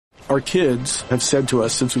Our kids have said to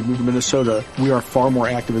us since we moved to Minnesota, we are far more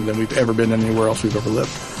active than we've ever been anywhere else we've ever lived.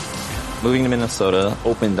 Moving to Minnesota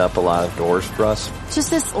opened up a lot of doors for us.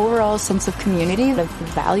 Just this overall sense of community, the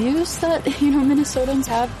values that, Minnesotans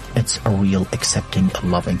have. It's a real accepting,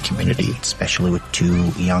 loving community, especially with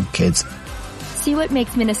 2 young kids. See what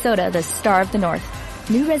makes Minnesota the star of the North.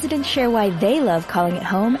 New residents share why they love calling it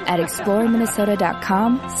home at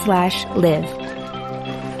exploreminnesota.com/live.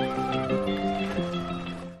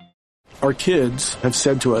 Our kids have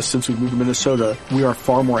said to us since we moved to Minnesota, we are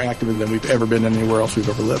far more active than we've ever been anywhere else we've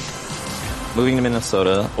ever lived. Moving to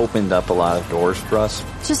Minnesota opened up a lot of doors for us.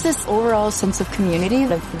 Just this overall sense of community,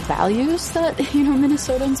 the values that,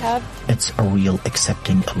 Minnesotans have. It's a real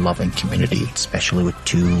accepting, loving community, especially with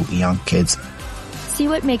 2 young kids. See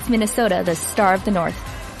what makes Minnesota the star of the North.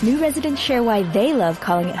 New residents share why they love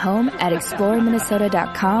calling it home at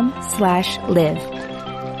exploreminnesota.com/live.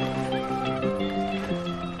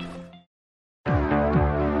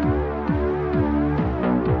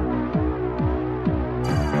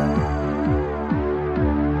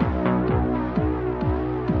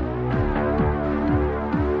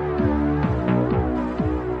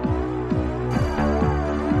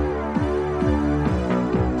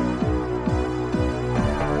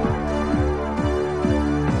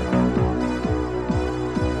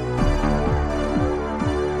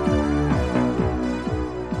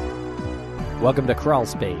 Welcome to Crawl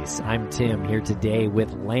Space. I'm Tim, here today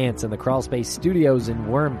with Lance in the Crawl Space studios in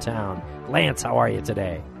Wormtown. Lance, how are you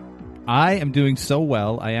today? I am doing so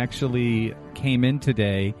well. I actually came in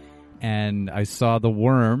today and I saw the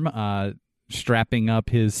worm strapping up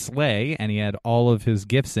his sleigh, and he had all of his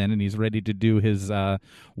gifts in, and he's ready to do his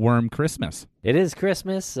worm Christmas. It is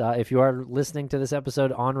Christmas if you are listening to this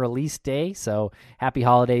episode on release day, so happy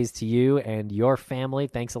holidays to you and your family.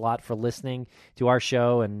 Thanks a lot for listening to our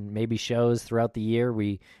show and maybe shows throughout the year.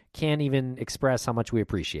 We can't even express how much we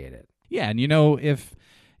appreciate it. Yeah, and if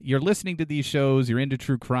you're listening to these shows, you're into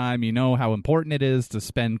true crime, you know how important it is to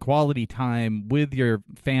spend quality time with your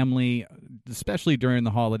family, especially during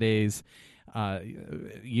the holidays.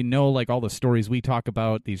 Like all the stories we talk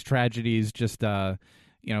about, these tragedies, just,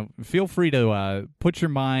 feel free to put your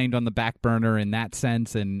mind on the back burner in that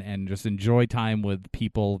sense and just enjoy time with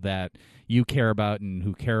people that you care about and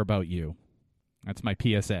who care about you. That's my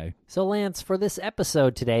PSA. So, Lance, for this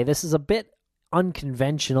episode today, this is a bit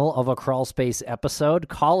unconventional of a Crawl Space episode.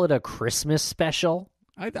 Call it a Christmas special.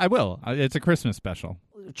 I will. It's a Christmas special.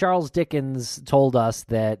 Charles Dickens told us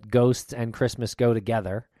that ghosts and Christmas go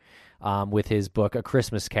together. With his book, A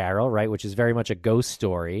Christmas Carol, right, which is very much a ghost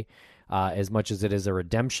story as much as it is a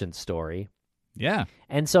redemption story. Yeah.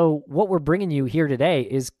 And so what we're bringing you here today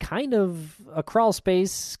is kind of a Crawl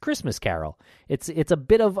Space Christmas Carol. It's a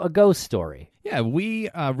bit of a ghost story. Yeah, we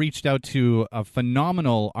reached out to a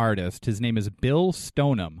phenomenal artist. His name is Bill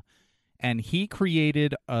Stoneham, and he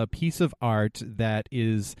created a piece of art that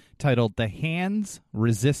is titled The Hands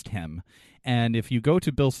Resist Him. And if you go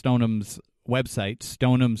to Bill Stoneham's website,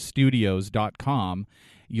 stonehamstudios.com,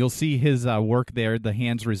 you'll see his work there, The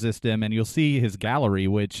Hands Resist Him, and you'll see his gallery,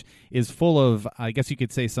 which is full of, I guess you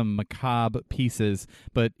could say, some macabre pieces,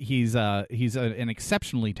 but he's an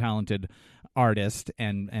exceptionally talented artist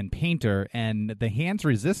and painter, and The Hands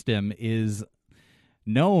Resist Him is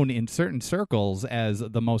known in certain circles as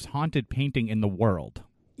the most haunted painting in the world.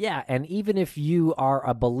 Yeah, and even if you are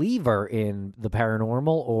a believer in the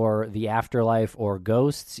paranormal or the afterlife or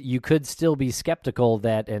ghosts, you could still be skeptical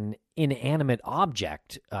that an inanimate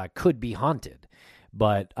object could be haunted.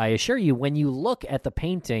 But I assure you, when you look at the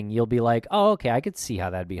painting, you'll be like, oh, okay, I could see how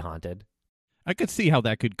that'd be haunted. I could see how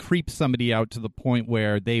that could creep somebody out to the point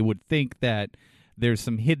where they would think that there's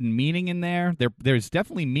some hidden meaning in there. There's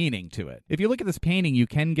definitely meaning to it. If you look at this painting, you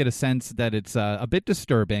can get a sense that it's a bit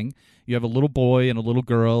disturbing. You have a little boy and a little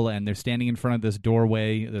girl, and they're standing in front of this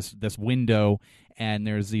doorway, this window, and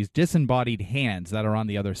there's these disembodied hands that are on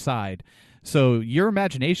the other side. So your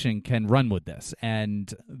imagination can run with this,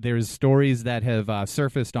 and there's stories that have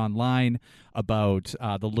surfaced online about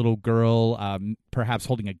the little girl perhaps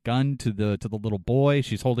holding a gun to the little boy.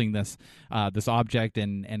 She's holding this object,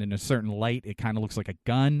 and in a certain light, it kind of looks like a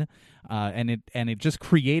gun, and it just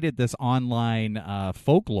created this online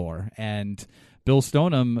folklore. And Bill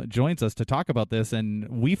Stoneham joins us to talk about this, and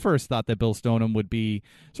we first thought that Bill Stoneham would be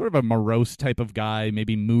sort of a morose type of guy,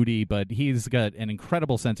 maybe moody, but he's got an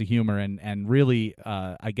incredible sense of humor and really,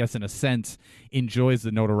 I guess in a sense, enjoys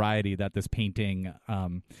the notoriety that this painting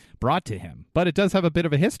brought to him. But it does have a bit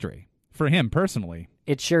of a history for him personally.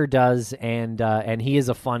 It sure does, and he is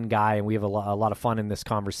a fun guy, and we have a lot of fun in this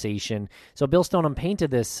conversation. So Bill Stoneham painted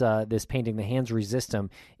this painting, The Hands Resist Him,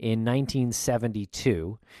 in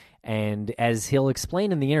 1972. And as he'll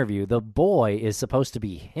explain in the interview, the boy is supposed to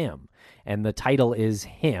be him. And the title is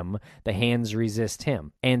Him, The Hands Resist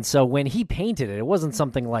Him. And so when he painted it, it wasn't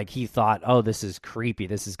something like he thought, oh, this is creepy.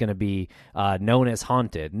 This is going to be known as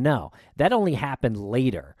haunted. No, that only happened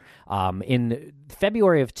later. In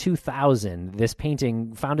February of 2000, this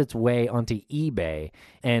painting found its way onto eBay.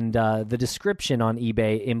 And the description on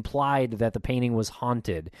eBay implied that the painting was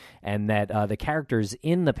haunted and that the characters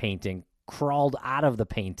in the painting crawled out of the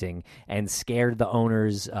painting and scared the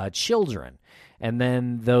owner's children. And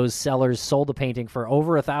then those sellers sold the painting for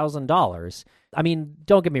over $1,000. I mean,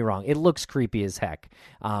 don't get me wrong, it looks creepy as heck.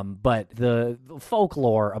 But the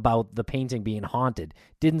folklore about the painting being haunted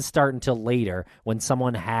didn't start until later when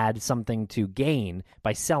someone had something to gain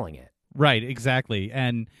by selling it. Right, exactly.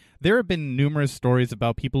 And there have been numerous stories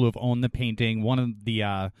about people who have owned the painting. One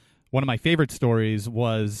of my favorite stories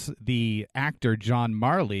was the actor John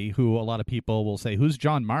Marley, who a lot of people will say, who's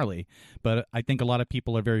John Marley? But I think a lot of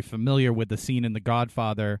people are very familiar with the scene in The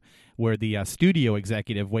Godfather where the studio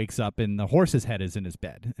executive wakes up and the horse's head is in his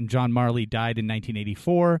bed. And John Marley died in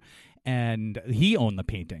 1984, and he owned the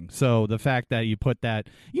painting. So the fact that you put that,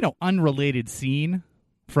 unrelated scene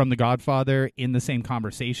from The Godfather in the same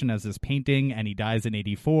conversation as this painting, and he dies in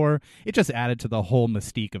 84, it just added to the whole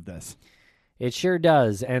mystique of this. It sure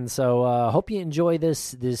does, and so hope you enjoy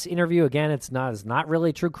this interview. Again, it's not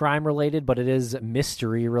really true crime related, but it is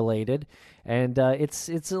mystery related, and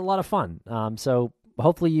it's a lot of fun. So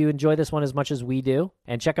hopefully you enjoy this one as much as we do,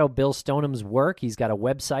 and check out Bill Stonem's work. He's got a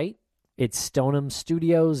website. It's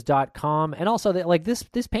stonemstudios.com, and also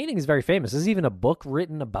this painting is very famous. There's even a book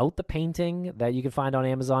written about the painting that you can find on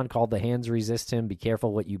Amazon called "The Hands Resist Him. Be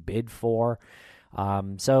careful what you bid for."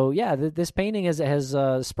 This painting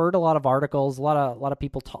has spurred a lot of articles. A lot of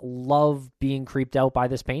people love being creeped out by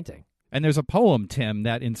this painting. And there's a poem, Tim,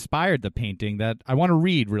 that inspired the painting that I want to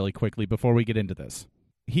read really quickly before we get into this.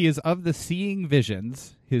 He is of the seeing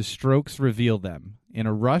visions, his strokes reveal them, in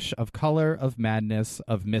a rush of color, of madness,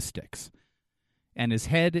 of mystics. And his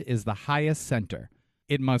head is the highest center.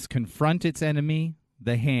 It must confront its enemy,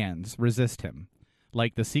 the hands resist him,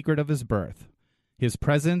 like the secret of his birth. His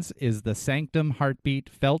presence is the sanctum heartbeat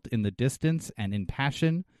felt in the distance and in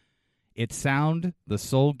passion. Its sound, the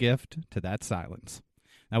sole gift to that silence.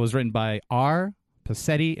 That was written by R.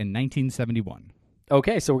 Passetti in 1971.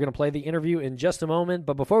 Okay, so we're going to play the interview in just a moment,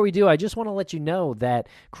 but before we do, I just want to let you know that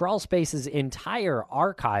Crawlspace's entire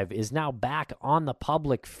archive is now back on the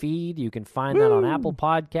public feed. You can find that on Apple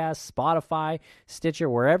Podcasts, Spotify, Stitcher,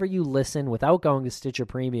 wherever you listen without going to Stitcher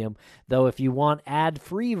Premium. Though if you want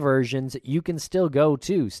ad-free versions, you can still go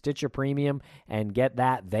to Stitcher Premium and get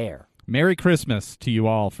that there. Merry Christmas to you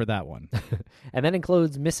all for that one. And that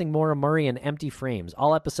includes Missing Maura Murray and Empty Frames.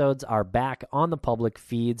 All episodes are back on the public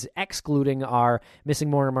feeds, excluding our Missing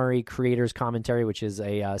Maura Murray Creators Commentary, which is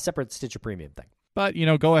a separate Stitcher Premium thing. But,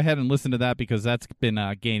 go ahead and listen to that because that's been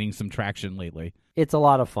gaining some traction lately. It's a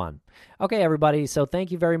lot of fun. Okay, everybody, so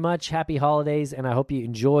thank you very much. Happy holidays, and I hope you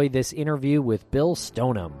enjoy this interview with Bill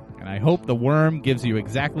Stoneham. And I hope The Worm gives you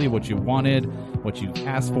exactly what you wanted, what you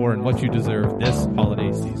asked for, and what you deserve this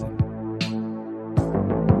holiday season.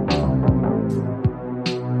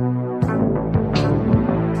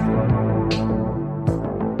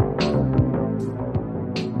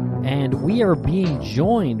 And we are being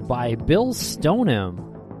joined by Bill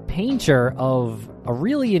Stoneham, painter of a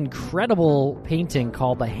really incredible painting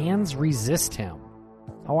called The Hands Resist Him.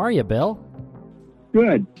 How are you, Bill?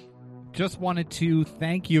 Good. Just wanted to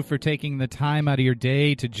thank you for taking the time out of your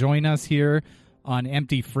day to join us here on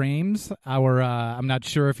Empty Frames. I'm not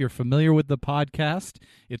sure if you're familiar with the podcast.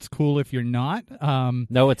 It's cool if you're not.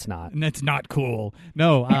 No, it's not. It's not cool.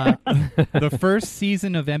 No. The first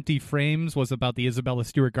season of Empty Frames was about the Isabella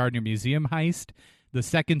Stewart Gardner Museum heist. The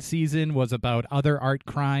second season was about other art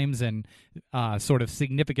crimes and sort of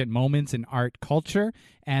significant moments in art culture.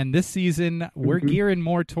 And this season, we're gearing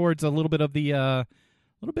more towards a little bit of the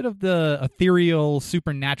ethereal,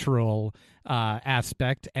 supernatural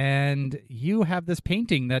aspect. And you have this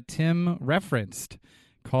painting that Tim referenced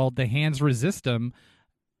called The Hands Resist Him.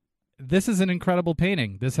 This is an incredible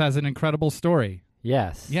painting. This has an incredible story.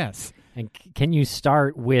 Yes. Yes. And can you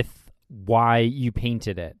start with why you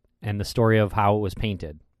painted it and the story of how it was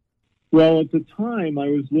painted? Well, at the time I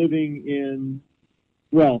was living in,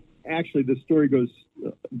 actually the story goes,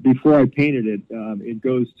 before I painted it, it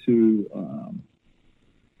goes to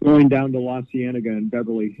going down to La Cienega and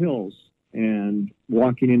Beverly Hills and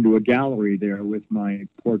walking into a gallery there with my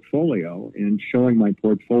portfolio and showing my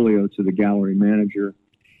portfolio to the gallery manager.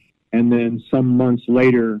 And then some months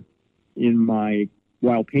later,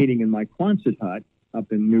 while painting in my Quonset hut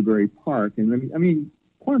up in Newbury Park, and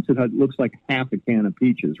Quonset hut looks like half a can of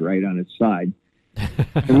peaches right on its side.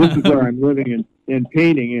 And this is where I'm living and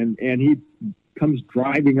painting, and he comes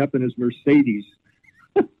driving up in his Mercedes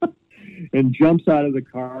and jumps out of the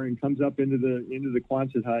car and comes up into the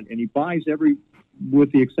Quonset hut, and he buys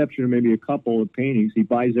with the exception of maybe a couple of paintings, he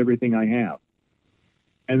buys everything I have.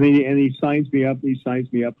 And then he signs me up. He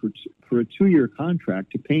signs me up for a 2-year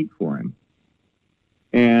contract to paint for him.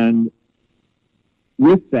 And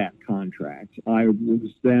with that contract, I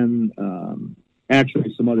was then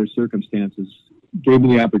actually some other circumstances gave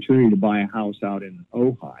me the opportunity to buy a house out in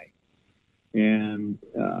Ojai. And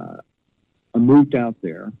I moved out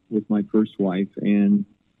there with my first wife, and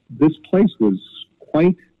this place was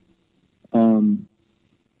quite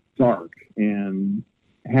dark and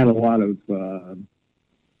had a lot of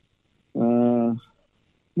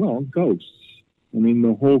ghosts. I mean,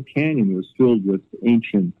 the whole canyon was filled with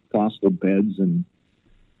ancient fossil beds and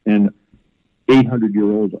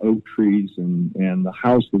 800-year-old oak trees, and the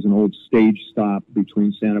house was an old stage stop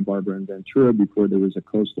between Santa Barbara and Ventura before there was a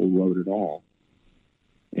coastal road at all.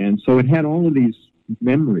 And so it had all of these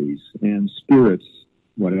memories and spirits,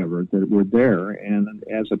 whatever, that were there. And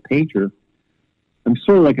as a painter, I'm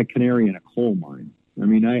sort of like a canary in a coal mine. I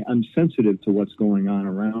mean, I'm sensitive to what's going on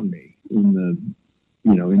around me in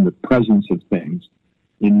the presence of things,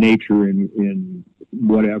 in nature, in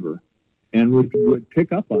whatever, and would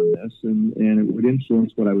pick up on this, and it would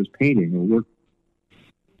influence what I was painting or work.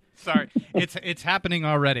 Sorry, it's happening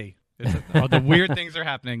already. The weird things are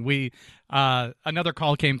happening. We another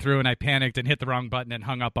call came through, and I panicked and hit the wrong button and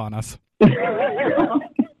hung up on us.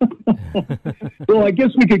 Well, I guess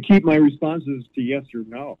we could keep my responses to yes or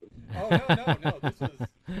no. Oh, no.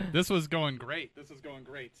 This was going great.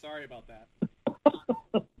 Sorry about that.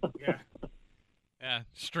 Yeah.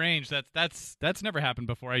 Strange. That's never happened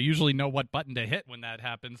before. I usually know what button to hit when that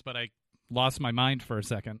happens, but I lost my mind for a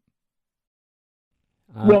second.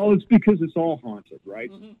 Well, it's because it's all haunted,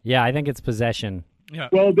 right? Mm-hmm. Yeah, I think it's possession. Yeah.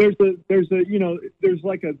 Well, there's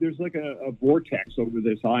like a vortex over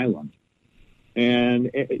this island,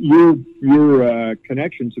 and your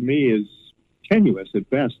connection to me is tenuous at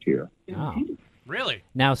best here. Oh. Really?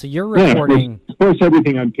 Now, so you're recording... Yeah, of course,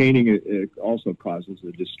 everything I'm painting it also causes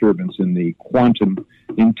a disturbance in the quantum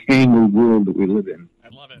entangled world that we live in. I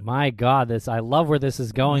love it. My God, I love where this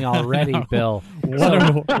is going already, Bill.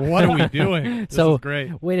 What are we doing? This is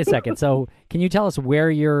great. Wait a second. So, can you tell us where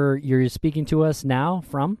you're speaking to us now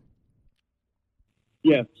from?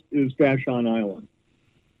 Yes, it is Vashon Island.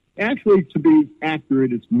 Actually, to be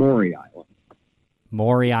accurate, it's Maury Island.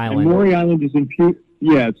 Maury Island. And Maury Island is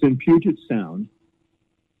it's in Puget Sound.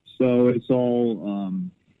 So it's all,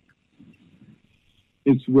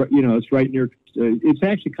 it's right near. It's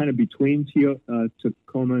actually kind of between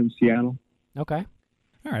Tacoma and Seattle. Okay.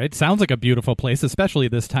 All right. Sounds like a beautiful place, especially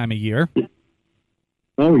this time of year.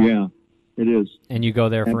 Oh yeah, it is. And you go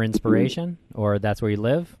there for inspiration, or that's where you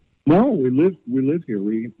live? No, we live here.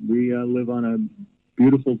 We live on a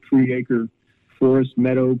beautiful 3-acre forest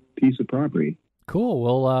meadow piece of property.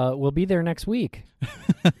 Cool. We'll be there next week.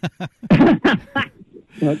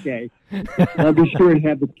 Okay. I'll be sure to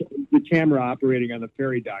have the camera operating on the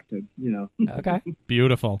ferry dock to, Okay.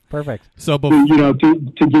 Beautiful. Perfect. So, to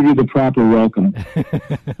give you the proper welcome.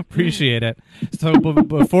 Appreciate it. So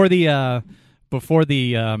before the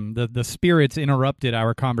spirits interrupted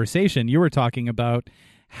our conversation, you were talking about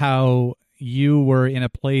how you were in a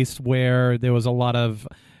place where there was a lot of,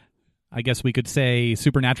 I guess we could say,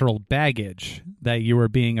 supernatural baggage that you were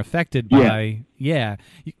being affected by. Yeah.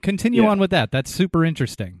 Continue on with that. That's super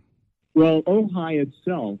interesting. Well, Ojai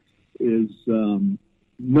itself is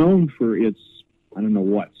known for its, I don't know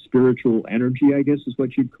what, spiritual energy, I guess is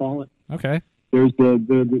what you'd call it. Okay. There's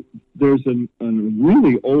there's a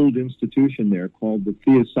really old institution there called the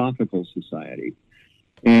Theosophical Society.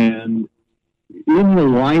 And in the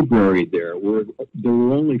library there were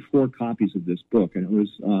only 4 copies of this book, and it was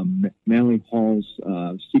Manly Hall's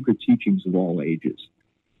Secret Teachings of All Ages.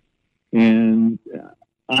 And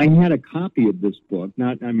I had a copy of this book,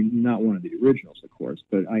 not one of the originals, of course,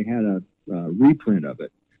 but I had a reprint of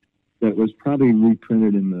it that was probably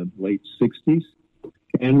reprinted in the late 60s.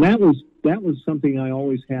 And that was something I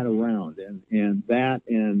always had around, and that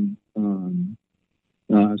and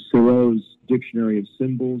Thoreau's Dictionary of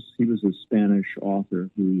Symbols. He was a Spanish author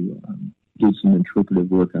who did some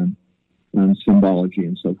interpretive work on symbology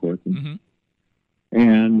and so forth.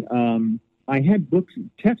 And I had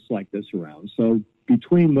texts like this around. So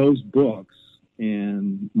between those books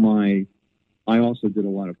and I also did a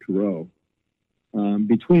lot of Thoreau.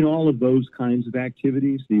 Between all of those kinds of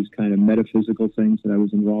activities, these kind of metaphysical things that I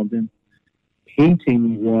was involved in,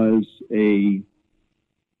 painting was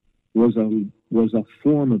was a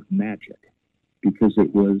form of magic, because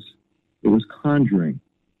it was conjuring.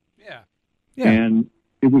 Yeah. And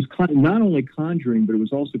it was not only conjuring, but it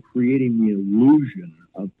was also creating the illusion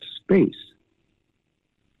of space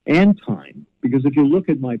and time. Because if you look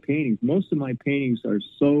at my paintings, most of my paintings are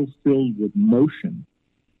so filled with motion,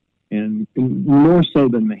 and more so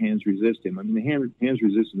than the Hands Resistem. I mean, the Hands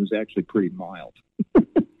Resistem is actually pretty mild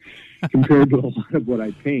compared to a lot of what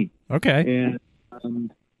I paint. Okay.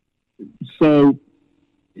 And so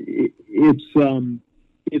it's a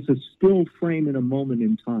still frame in a moment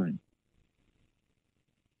in time.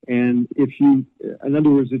 And in other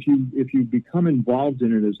words, if you become involved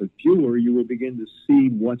in it as a viewer, you will begin to see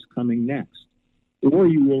what's coming next, or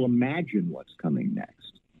you will imagine what's coming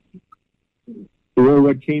next, or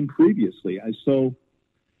what came previously. So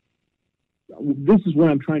this is what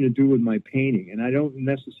I'm trying to do with my painting, and I don't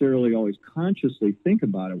necessarily always consciously think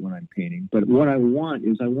about it when I'm painting, but what I want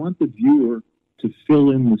the viewer to fill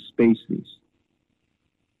in the spaces.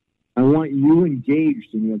 I want you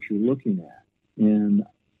engaged in what you're looking at, and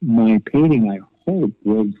my painting, I hope,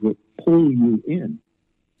 will pull you in,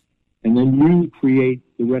 and then you create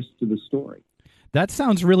the rest of the story. That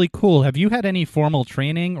sounds really cool. Have you had any formal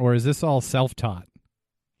training, or is this all self-taught?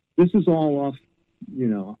 This is all off,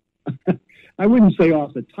 I wouldn't say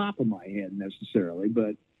off the top of my head necessarily,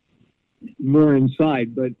 but more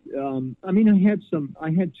inside. But I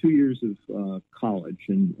had 2 years of college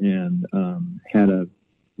and had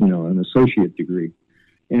an associate degree.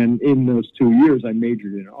 And in those 2 years, I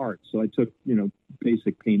majored in art. So I took,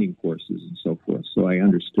 basic painting courses and so forth. So I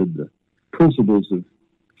understood the principles of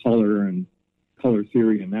color and color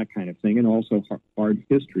theory and that kind of thing. And also art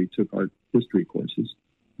history, took art history courses.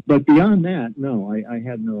 But beyond that, no, I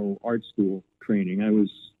had no art school training. I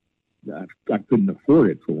couldn't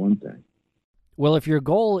afford it, for one thing. Well, if your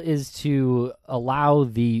goal is to allow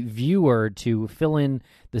the viewer to fill in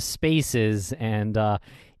the spaces and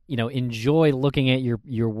enjoy looking at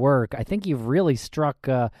your work, I think you've really struck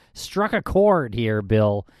a chord here,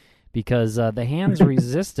 Bill, because the Hands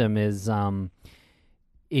Resistem is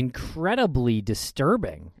incredibly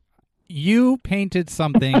disturbing. You painted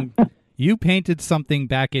something. You painted something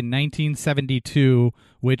back in 1972,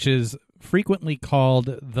 which is frequently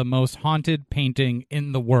called the most haunted painting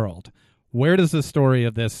in the world. Where does the story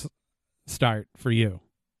of this start for you?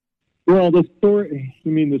 Well, the story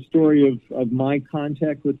of my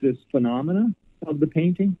contact with this phenomena of the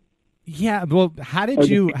painting? Yeah, well, how did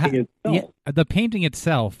the painting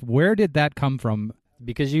itself, where did that come from?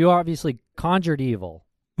 Because you obviously conjured evil.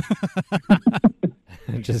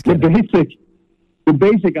 Just kidding. The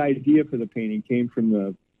basic idea for the painting came from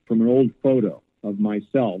an old photo of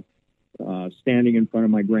myself standing in front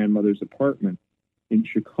of my grandmother's apartment in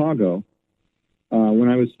Chicago when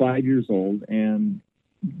I was 5 years old, and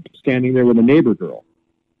standing there with a neighbor girl,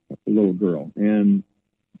 a little girl, and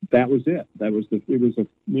that was it. It was an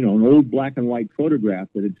old black and white photograph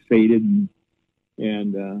that had faded,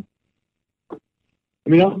 and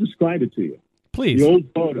I'll describe it to you. Please. The old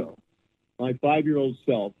photo. My 5-year-old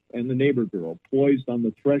self and the neighbor girl poised on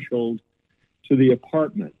the threshold to the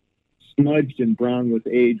apartment, smudged and brown with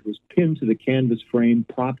age, was pinned to the canvas frame,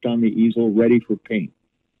 propped on the easel, ready for paint.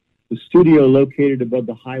 The studio, located above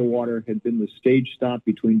the high water, had been the stage stop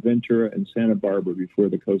between Ventura and Santa Barbara before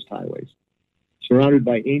the coast highways. Surrounded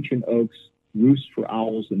by ancient oaks, roosts for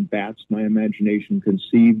owls and bats, my imagination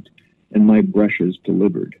conceived and my brushes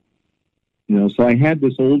delivered. So I had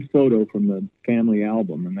this old photo from the family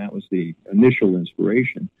album, and that was the initial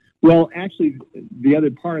inspiration. Well, actually, the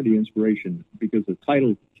other part of the inspiration, because the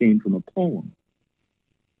title came from a poem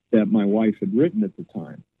that my wife had written at the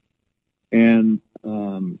time. And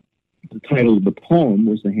the title of the poem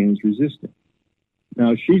was The Hands Resistem.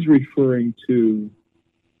 Now, she's referring to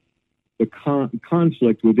the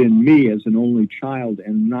conflict within me as an only child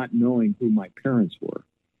and not knowing who my parents were,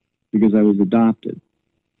 because I was adopted.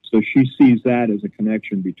 So she sees that as a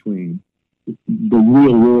connection between the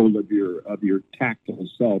real world of your tactile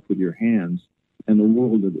self with your hands and the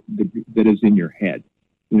world that is in your head,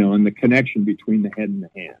 and the connection between the head and the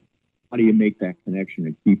hand. How do you make that connection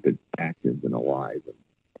and keep it active and alive?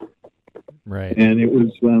 Right. And it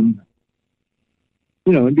was, and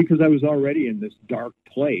because I was already in this dark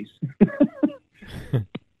place,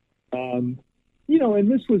 and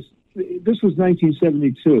this was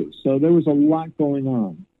 1972, so there was a lot going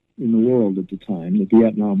on in the world at the time, the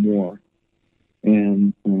Vietnam War,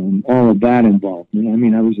 and all of that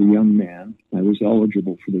involvement. I was a young man. I was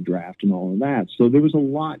eligible for the draft and all of that. So there was a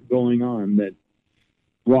lot going on that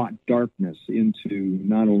brought darkness into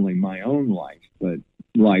not only my own life, but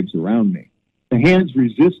lives around me. the hands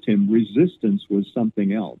resist him. Resistance was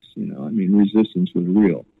something else. I mean, resistance was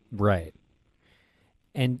real. Right.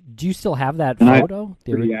 And do you still have that And photo?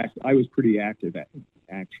 I was pretty active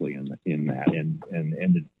actually in that, and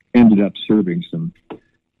ended up serving some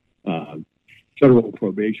federal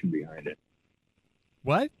probation behind it.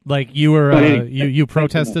 What? Like you were Anyway, you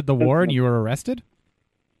protested the war and you were arrested?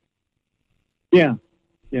 Yeah,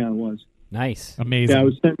 it was. Nice. Amazing. Yeah, I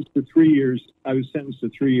was sentenced to 3 years.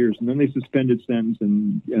 And then they suspended sentence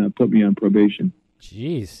and put me on probation.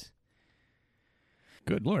 Jeez.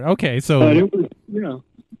 Good Lord. Okay, so But it was,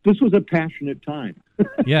 this was a passionate time.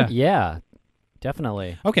 yeah. Yeah,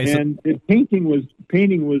 definitely. Okay, so And painting was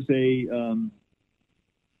a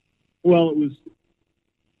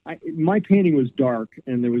my painting was dark,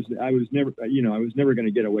 and I was never going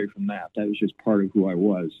to get away from that. That was just part of who I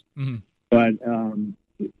was. mhm. But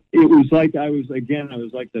it was like I was like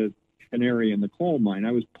the canary in the coal mine.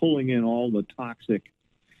 I was pulling in all the toxic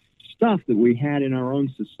stuff that we had in our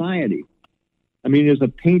own society. I mean, as a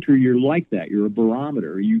painter, you're like that. You're a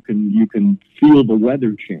barometer. You can feel the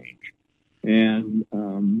weather change, and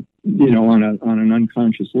on an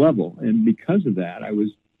unconscious level. And because of that, I was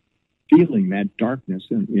feeling that darkness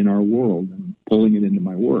in our world and pulling it into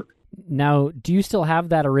my work. Now, do you still have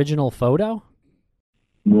that original photo?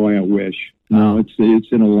 Boy, I wish. No, it's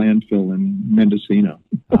in a landfill in Mendocino.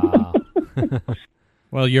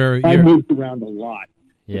 well, I moved around a lot.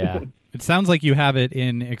 Yeah. it sounds like you have it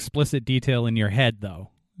in explicit detail in your head, though,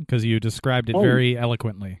 because you described it very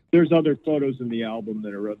eloquently. There's other photos in the album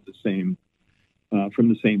that are of the same, from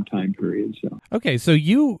the same time period. So. Okay, so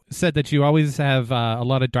you said that you always have a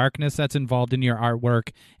lot of darkness that's involved in your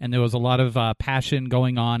artwork, and there was a lot of passion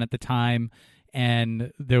going on at the time,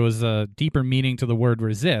 and there was a deeper meaning to the word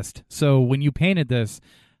resist. So when you painted this,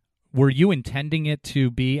 were you intending it to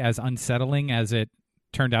be as unsettling as it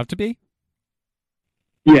turned out to be?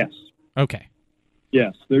 Yes. Okay.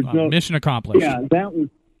 Yes. There's no mission accomplished. Yeah, that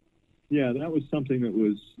was something that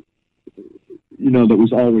was, that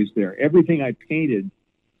was always there. Everything I painted,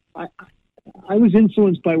 I was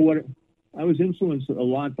influenced a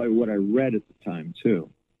lot by what I read at the time too.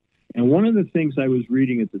 And one of the things I was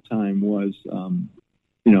reading at the time was,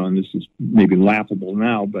 and this is maybe laughable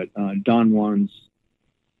now, but Don Juan's,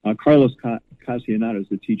 Carlos Castellanos,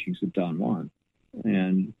 The Teachings of Don Juan.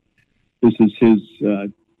 And this is his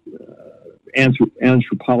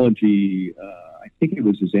anthropology, I think it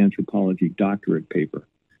was his anthropology doctorate paper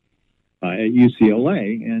at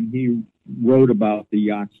UCLA. And he wrote about the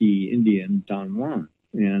Yaqui Indian Don Juan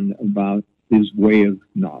and about his way of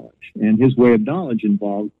knowledge. And his way of knowledge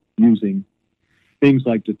involved using things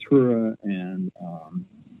like datura and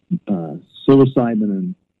psilocybin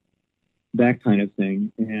and that kind of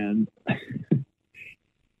thing. And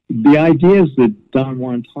the ideas that Don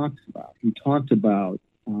Juan talked about, he talked about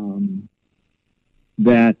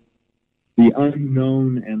that the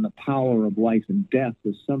unknown and the power of life and death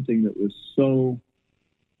was something that was so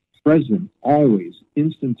present, always,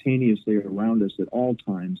 instantaneously around us at all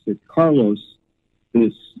times, that Carlos,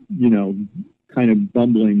 this, kind of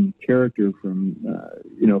bumbling character from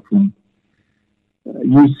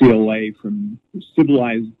UCLA, from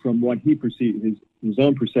what he perceived, his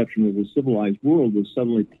own perception of the civilized world, was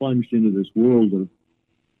suddenly plunged into this world of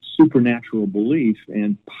supernatural belief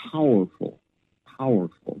and powerful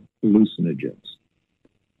hallucinogens.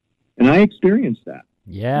 And I experienced that.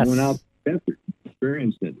 Yes. I went out and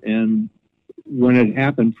experienced it. And when it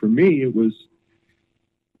happened for me, it was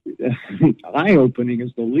eye-opening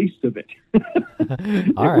is the least of it.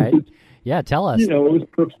 All right. Yeah, tell us. It was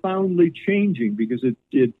profoundly changing because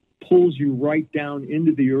it pulls you right down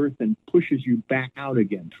into the earth and pushes you back out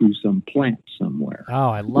again through some plant somewhere. Oh,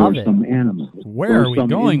 I love or it. Some animal. Where are we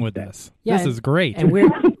going with this? Yeah, this is great. And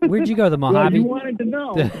where'd you go, the Mojave? Well, you wanted to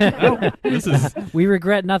know. This is. We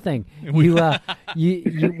regret nothing. You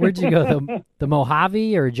where'd you go? The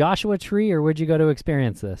Mojave or Joshua Tree, or where'd you go to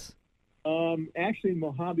experience this? Actually,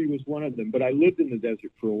 Mojave was one of them, but I lived in the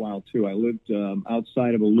desert for a while too. I lived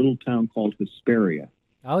outside of a little town called Hesperia.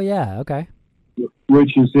 Oh yeah, okay.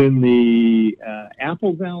 Which is in the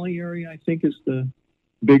Apple Valley area, I think is the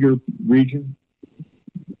bigger region.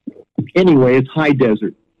 Anyway, it's high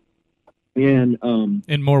desert. And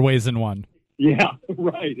in more ways than one. Yeah,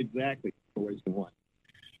 right, exactly. More ways than one.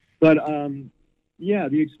 But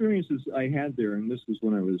the experiences I had there, and this was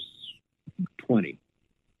when I was 20,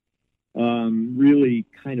 really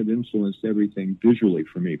kind of influenced everything visually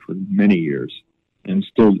for me for many years, and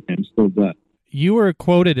still does. You were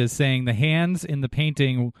quoted as saying the hands in the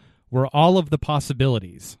painting were all of the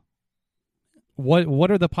possibilities. What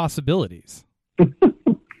are the possibilities?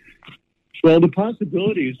 Well, the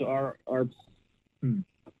possibilities are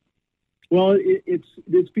Well,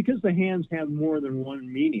 it's because the hands have more than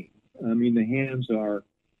one meaning. I mean, the hands are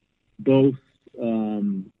both,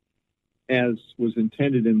 as was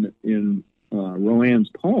intended in Roanne's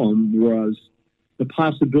poem, was the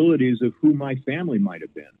possibilities of who my family might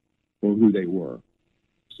have been or who they were.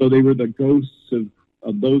 So they were the ghosts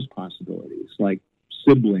of those possibilities, like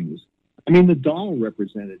siblings. I mean, the doll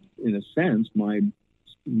represented, in a sense, my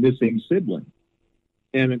missing sibling.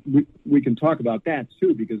 And we can talk about that,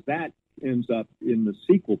 too, because that ends up in the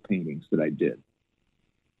sequel paintings that I did.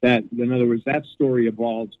 That, in other words, that story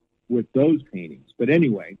evolved with those paintings. But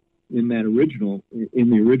anyway, in the original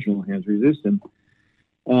Hands Resistant,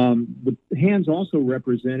 the hands also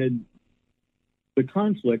represented the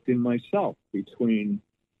conflict in myself between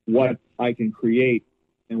what I can create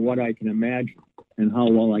and what I can imagine, and how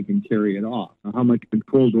well I can carry it off. How much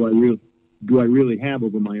control do I really have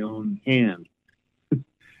over my own hand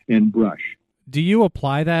and brush? Do you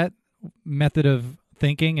apply that method of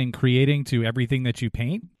thinking and creating to everything that you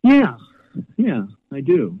paint? Yeah, I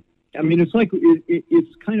do. I mean, it's like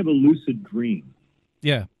it's kind of a lucid dream.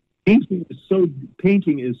 Yeah. Painting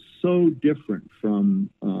is so different from.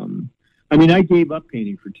 I mean, I gave up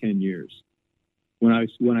painting for 10 years when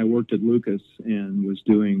I worked at Lucas and was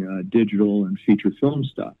doing digital and feature film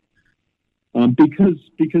stuff. Because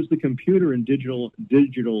the computer and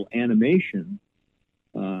digital animation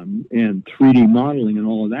and 3D modeling and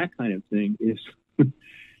all of that kind of thing is,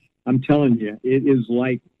 I'm telling you, it is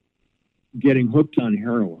like getting hooked on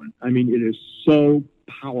heroin. I mean, it is so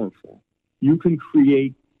powerful. You can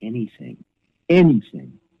create anything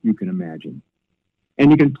you can imagine. And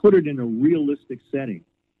you can put it in a realistic setting,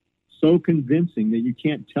 so convincing that you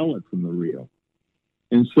can't tell it from the real.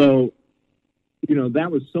 And so, that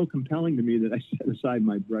was so compelling to me that I set aside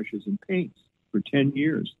my brushes and paints for 10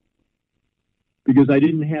 years because I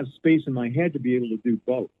didn't have space in my head to be able to do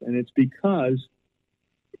both. And it's because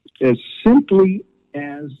as simply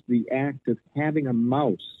as the act of having a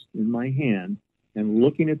mouse in my hand and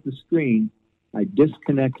looking at the screen, I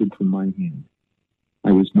disconnected from my hand.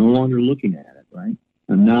 I was no longer looking at it, right?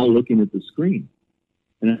 I'm now looking at the screen.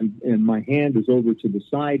 And my hand is over to the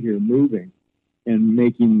side here moving and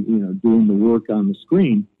making, doing the work on the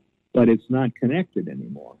screen, but it's not connected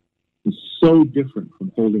anymore. It's so different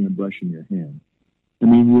from holding a brush in your hand. I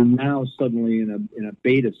mean, you're now suddenly in a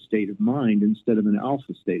beta state of mind instead of an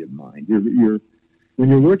alpha state of mind. When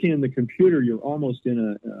you're working in the computer, you're almost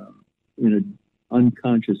in an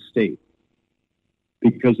unconscious state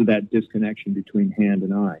because of that disconnection between hand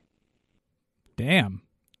and eye. Damn.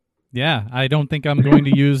 Yeah, I don't think I'm going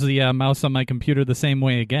to use the mouse on my computer the same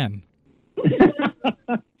way again.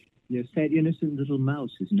 Yes, that innocent little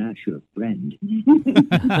mouse is not your friend.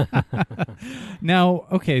 Now,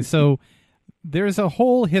 okay, so there's a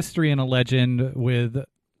whole history and a legend with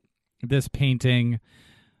this painting.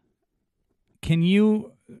 Can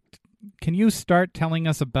you start telling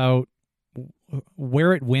us about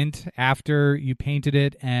where it went after you painted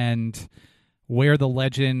it and where the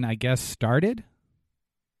legend, I guess, started?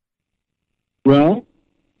 Well,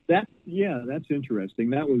 that's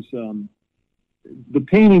interesting. That was the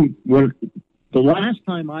painting. The last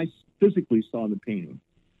time I physically saw the painting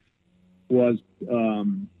was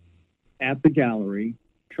at the gallery,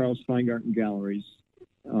 Charles Feingarten Galleries,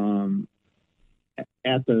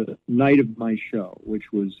 at the night of my show,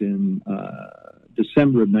 which was in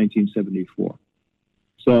December of 1974.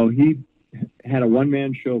 So he had a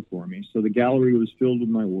one-man show for me. So the gallery was filled with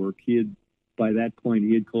my work. By that point,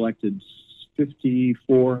 he had collected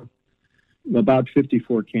about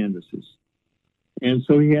 54 canvases. And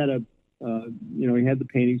so he had he had the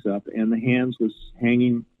paintings up, and the hands was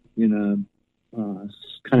hanging in a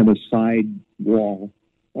kind of a side wall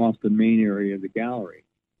off the main area of the gallery.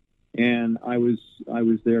 And I was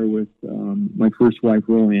there with my first wife,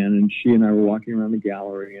 Roanne, and she and I were walking around the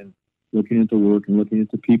gallery and looking at the work and looking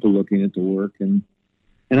at the people looking at the work. And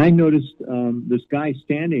I noticed this guy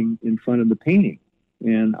standing in front of the painting,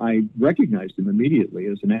 and I recognized him immediately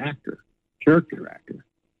as an actor, character actor.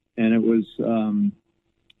 And it was,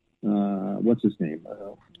 what's his name?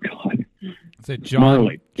 God. Is it John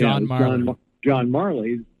Marley? John Marley. John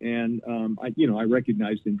Marley. And, I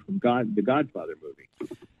recognized him from the Godfather movie.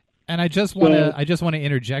 And I just want to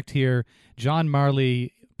interject here. John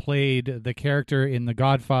Marley played the character in the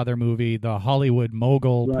Godfather movie, the Hollywood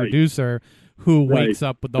mogul producer who wakes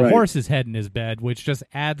up with the horse's head in his bed, which just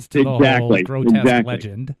adds to the whole grotesque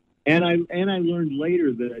legend. And I learned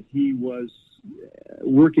later that he was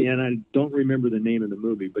working, and I don't remember the name of the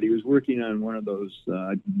movie, but he was working on one of those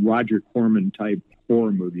Roger Corman type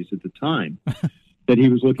horror movies at the time that he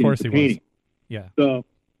was looking at the painting. Yeah.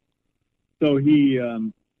 So he,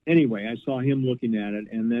 anyway, I saw him looking at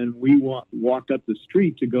it, and then we walked up the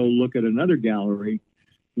street to go look at another gallery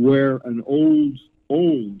where an old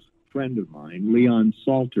friend of mine, Leon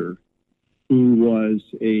Salter, who was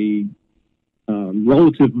a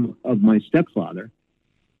relative of my stepfather,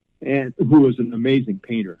 and who was an amazing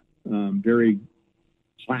painter, very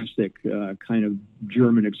classic kind of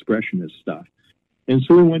German expressionist stuff. And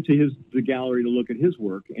so we went to the gallery to look at his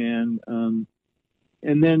work, and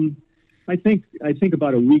then I think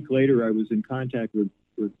about a week later I was in contact with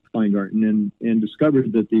Kleingarten and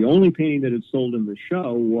discovered that the only painting that had sold in the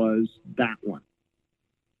show was that one.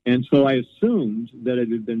 And so I assumed that it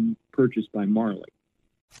had been purchased by Marley.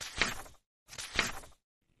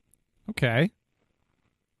 Okay.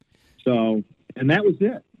 So, and that was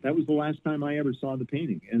it. That was the last time I ever saw the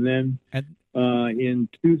painting. And then in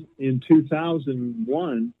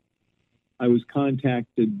 2001, I was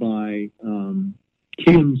contacted by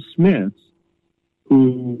Kim Smith,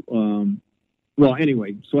 who, well,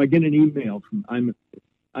 anyway, so I get an email from, I'm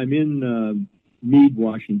in Meade,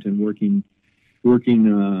 Washington, working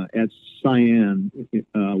at Cyan,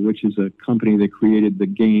 which is a company that created the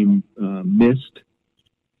game Myst.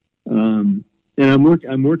 And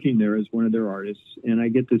I'm working there as one of their artists, and I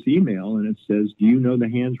get this email, and it says, "Do you know the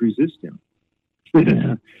Hands Resist Him?"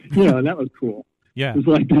 And that was cool. Yeah, it was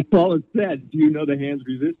like that's all it said. Do you know the Hands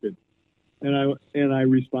Resist Him? And I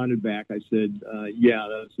responded back. I said, "Yeah,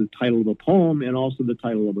 that's the title of a poem, and also the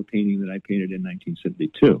title of a painting that I painted in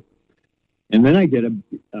 1972." And then I get a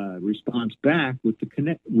response back with the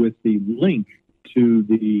link to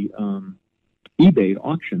the eBay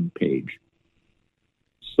auction page.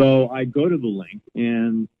 So I go to the link,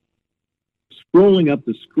 and scrolling up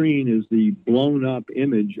the screen is the blown up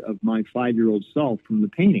image of my 5-year-old self from the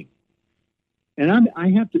painting. And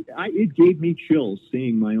it gave me chills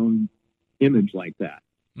seeing my own image like that,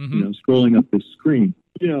 scrolling up the screen.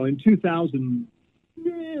 In 2000,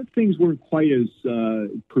 things weren't quite as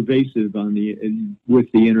pervasive with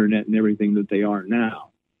the internet and everything that they are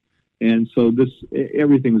now. And so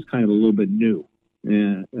everything was kind of a little bit new.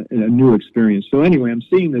 A new experience. So anyway, I'm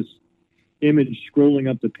seeing this image scrolling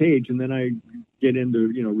up the page, and then I get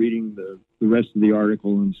into reading the rest of the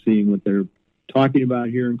article and seeing what they're talking about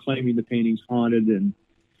here and claiming the painting's haunted and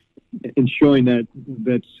showing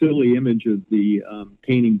that silly image of the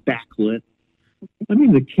painting backlit. I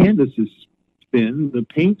mean, the canvas is thin, the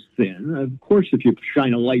paint's thin. Of course, if you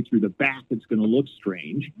shine a light through the back, it's going to look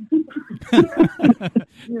strange.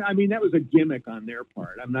 I mean, that was a gimmick on their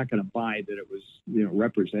part. I'm not going to buy that it was,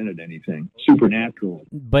 represented anything supernatural.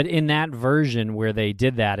 But in that version where they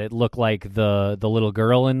did that, it looked like the little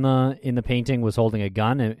girl in the painting was holding a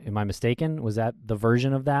gun. Am I mistaken? Was that the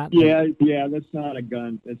version of that? Yeah, that's not a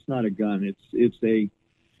gun. It's not a gun. It's a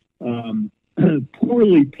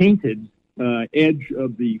poorly painted edge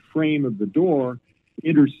of the frame of the door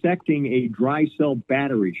intersecting a dry cell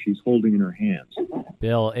battery she's holding in her hands.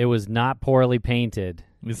 Bill, it was not poorly painted.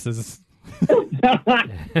 This is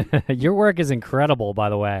Your work is incredible, by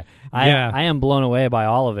the way. I am blown away by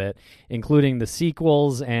all of it, including the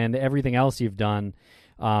sequels and everything else you've done.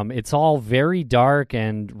 It's all very dark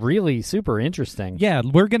and really super interesting. Yeah,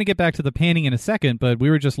 we're going to get back to the painting in a second, but we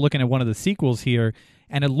were just looking at one of the sequels here,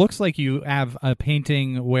 and it looks like you have a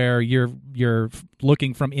painting where you're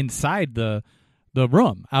looking from inside the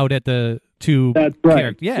room out at the two. That's right.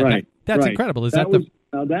 characters. Yeah, right. That's incredible. That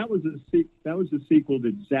was a sequel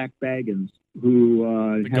to Zach Baggins,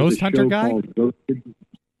 who the has Ghost a Hunter show guy? called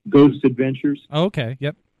Ghost Adventures. Oh, okay.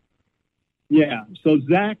 Yep. Yeah. So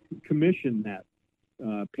Zach commissioned that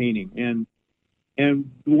painting,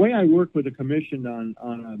 and the way I work with a commission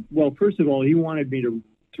well, first of all, he wanted me to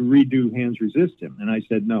redo Hands Resist Him, and I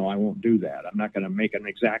said no, I won't do that. I'm not going to make an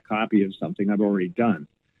exact copy of something I've already done,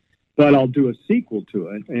 but I'll do a sequel to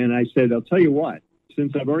it. And I said, I'll tell you what,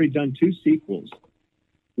 since I've already done two sequels,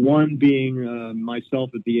 one being myself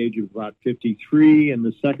at the age of about 53, and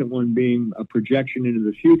the second one being a projection into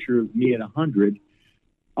the future of me at 100,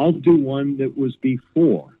 I'll do one that was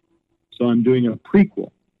before. So I'm doing a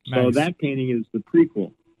prequel. Nice. So that painting is the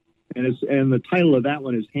prequel, and the title of that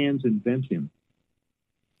one is Hands Invent Him.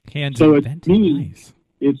 So it's me. Nice.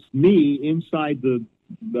 It's me inside the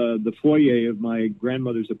foyer of my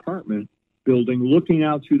grandmother's apartment building, looking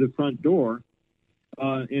out through the front door,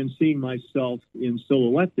 and seeing myself in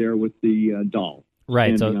silhouette there with the doll.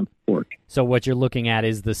 Right. On the porch. So what you're looking at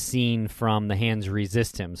is the scene from The Hands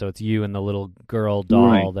Resist Him. So it's you and the little girl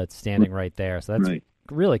doll that's standing right there. So that's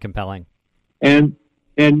really compelling.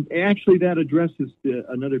 And actually, that addresses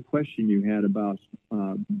another question you had about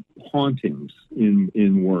hauntings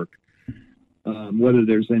in work. Whether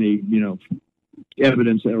there's any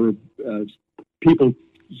evidence or people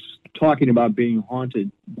talking about being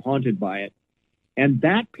haunted by it. And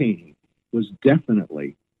that painting was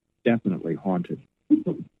definitely haunted.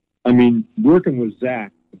 I mean, working with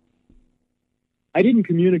Zach, I didn't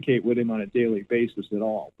communicate with him on a daily basis at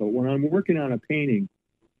all. But when I'm working on a painting,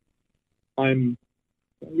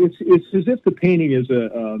 it's as if the painting is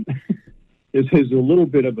is a little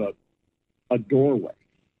bit of a doorway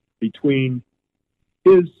between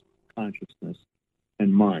his consciousness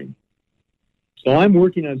and mine. So I'm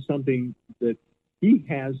working on something that he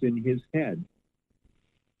has in his head,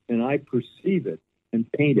 and I perceive it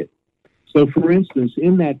and paint it. So, for instance,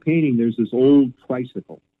 in that painting, there's this old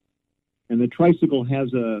tricycle, and the tricycle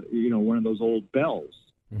has one of those old bells,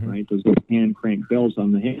 right? Those little hand crank bells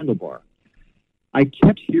on the handlebar. I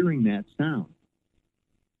kept hearing that sound,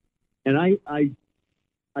 and I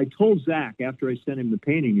told Zach after I sent him the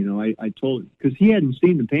painting. I told, because he hadn't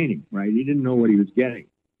seen the painting, right? He didn't know what he was getting,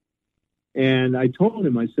 and I told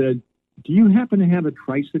him, I said, "Do you happen to have a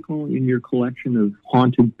tricycle in your collection of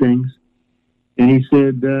haunted things?" And he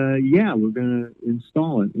said, "Yeah, we're going to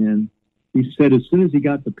install it." And he said as soon as he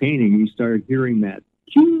got the painting, he started hearing that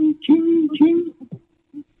ching, ching, ching.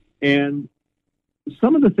 And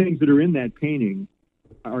some of the things that are in that painting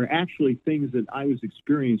are actually things that I was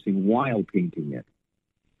experiencing while painting it.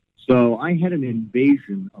 So I had an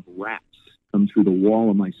invasion of rats come through the wall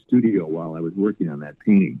of my studio while I was working on that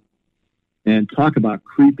painting. And talk about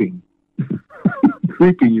creeping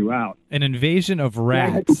you out. An invasion of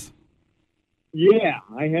rats. Yeah,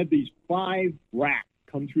 I had these 5 rats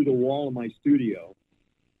come through the wall of my studio.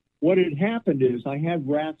 What had happened is I had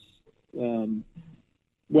rats when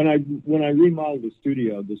I remodeled the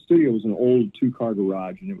studio was an old 2-car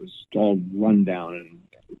garage, and it was all run down and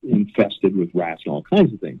infested with rats and all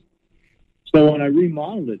kinds of things. So when I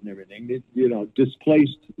remodeled it and everything, it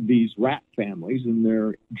displaced these rat families and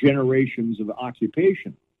their generations of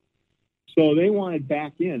occupation. So they wanted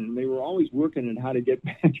back in, and they were always working on how to get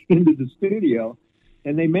back into the studio.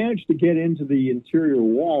 And they managed to get into the interior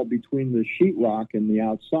wall between the sheetrock and the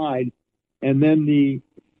outside. And then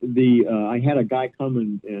I had a guy come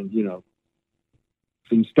and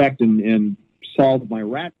inspect and solve my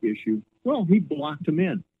rat issue. Well, he blocked them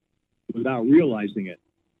in without realizing it.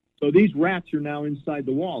 So these rats are now inside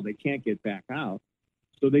the wall. They can't get back out.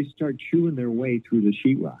 So they start chewing their way through the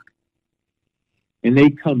sheetrock. And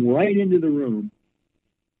they come right into the room,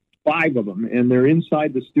 5 of them, and they're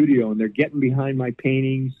inside the studio, and they're getting behind my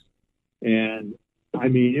paintings. And I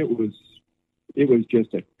mean, it was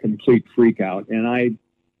just a complete freak out. And I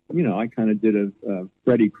kind of did a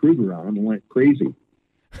Freddy Krueger on them and went crazy.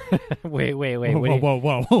 Wait.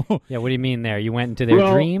 Whoa. Yeah, what do you mean there? You went into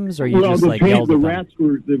their dreams, or you just yelled at the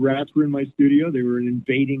them? The rats were in my studio. They were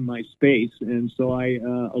invading my space, and so I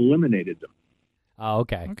eliminated them. Oh,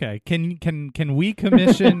 okay. Okay. Can we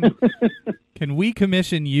commission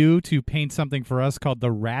you to paint something for us called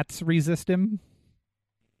the Rats Resistem?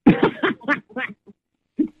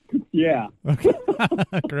 Yeah. Okay.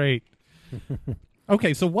 Great.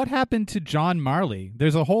 Okay, so what happened to John Marley?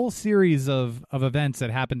 There's a whole series of events that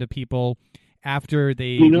happen to people after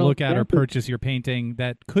they look at or purchase your painting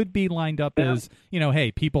that could be lined up as,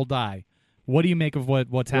 hey, people die. What do you make of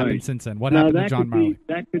what's happened since then? What happened to John Marley?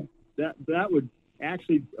 That would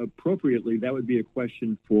actually, appropriately, that would be a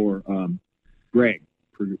question for Greg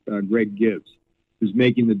Gibbs, who's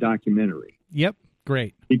making the documentary. Yep,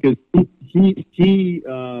 great. Because he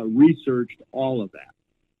researched all of that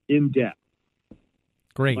in depth.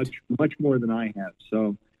 Great. Much more than I have.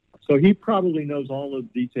 So he probably knows all the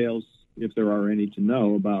details, if there are any to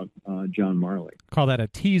know, about John Marley. Call that a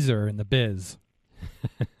teaser in the biz.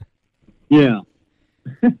 Yeah.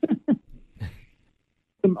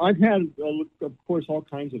 I've had, of course, all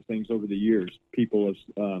kinds of things over the years. People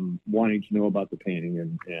wanting to know about the painting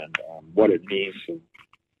and what it means,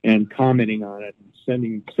 and commenting on it,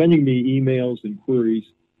 and sending me emails and queries.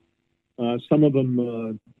 Some of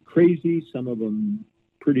them crazy, some of them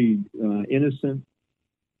pretty innocent,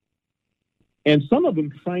 and some of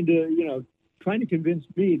them trying to convince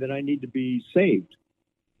me that I need to be saved.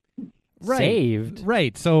 Right. Saved?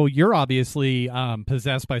 Right. So you're obviously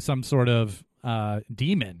possessed by some sort of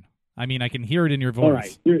demon. I mean, I can hear it in your voice. All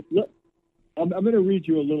right. Here, look, I'm going to read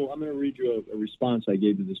you a response I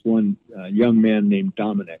gave to this one young man named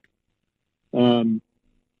Dominic.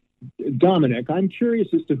 Dominic, I'm curious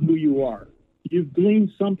as to who you are. You've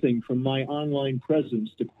gleaned something from my online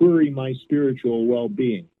presence to query my spiritual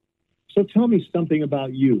well-being. So tell me something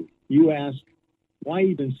about you. You ask, why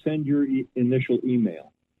even send your initial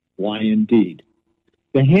email? Why indeed?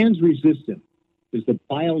 The hands resistant. is the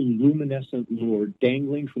bioluminescent lure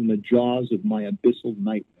dangling from the jaws of my abyssal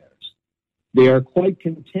nightmares. They are quite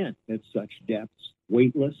content at such depths,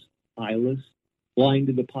 weightless, eyeless, blind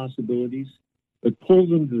to the possibilities, but pull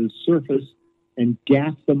them to the surface and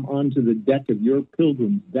gaff them onto the deck of your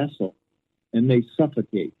pilgrim's vessel, and they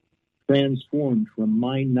suffocate, transformed from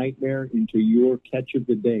my nightmare into your catch of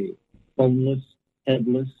the day, boneless,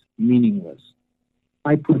 headless, meaningless.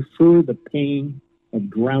 I prefer the pain of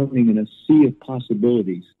drowning in a sea of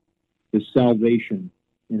possibilities to salvation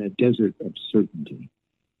in a desert of certainty.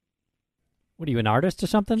 What are you, an artist or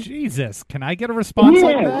something? Jesus, can I get a response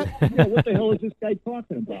like that? Yeah, what the hell is this guy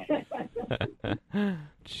talking about?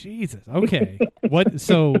 Jesus. Okay. What?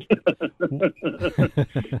 So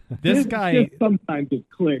this guy. Sometimes it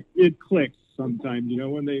clicks. It clicks sometimes. You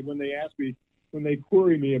know, when they ask me, when they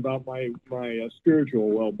query me about my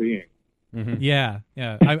spiritual well-being. Mm-hmm. Yeah.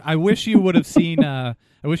 I wish you would have seen. I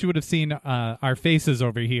wish you would have seen our faces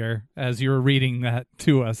over here as you were reading that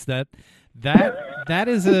to us. That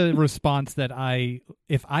is a response that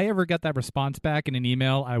if I ever got that response back in an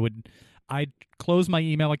email, I'd close my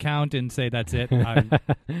email account and say that's it. I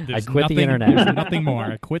quit the internet. There's nothing more.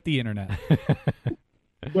 I quit the internet.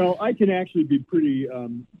 Well, I can actually be pretty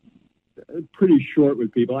short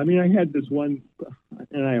with people. I mean, I had this one,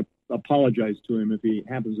 and I apologize to him if he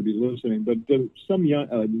happens to be listening. But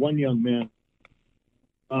one young man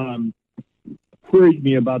queried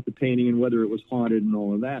me about the painting and whether it was haunted and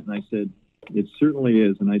all of that, and I said, it certainly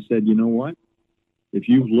is. And I said, you know what? If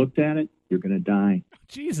you've looked at it, you're going to die.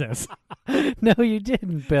 Jesus. No, you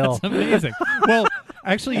didn't, Bill. That's amazing. Well,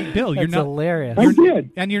 actually, Bill, you're not hilarious. I did.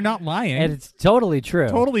 And you're not lying. And it's totally true.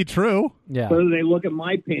 Totally true. Yeah. Whether they look at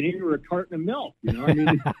my painting or a carton of milk, you know what I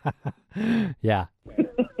mean? Yeah.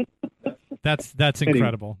 That's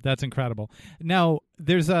incredible. That's incredible. Now,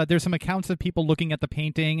 there's some accounts of people looking at the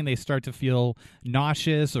painting and they start to feel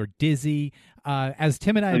nauseous or dizzy. As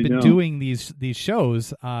Tim and I have been doing these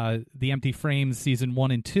shows, The Empty Frames season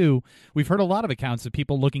 1 and 2, we've heard a lot of accounts of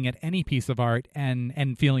people looking at any piece of art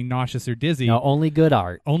and feeling nauseous or dizzy. No, only good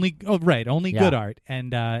art. Only good art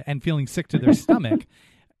and feeling sick to their stomach.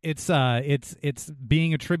 It's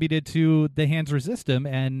being attributed to the Hans Resistum,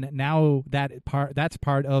 and now that's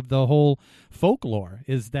part of the whole folklore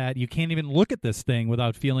is that you can't even look at this thing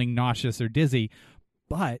without feeling nauseous or dizzy.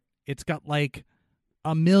 But it's got like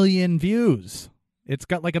 1 million views. It's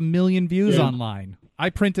got like 1 million views online. I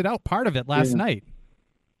printed out part of it last night,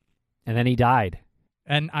 and then he died.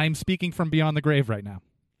 And I'm speaking from beyond the grave right now.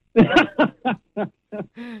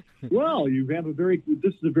 Well,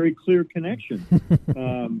 this is a very clear connection.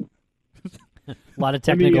 A lot of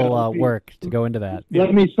technical work to go into that.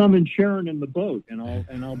 Let me summon Sharon in the boat, and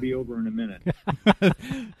I'll be over in a minute.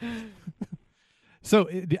 So,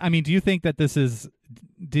 I mean, do you think that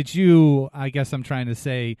did you, I guess I'm trying to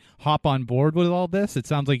say, hop on board with all this? It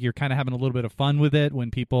sounds like you're kind of having a little bit of fun with it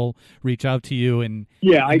when people reach out to you and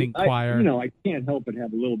inquire. I can't help but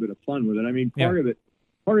have a little bit of fun with it. I mean, part of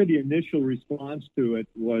the initial response to it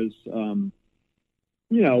was, was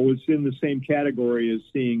in the same category as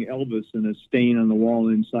seeing Elvis in a stain on the wall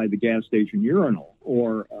inside the gas station urinal,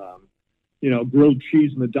 or, grilled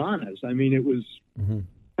cheese Madonnas. I mean, it was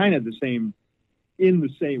kind of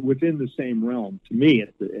within the same realm to me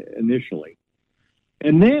initially.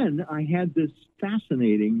 And then I had this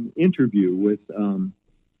fascinating interview with a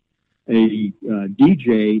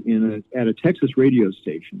DJ at a Texas radio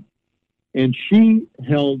station. And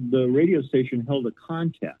the radio station held a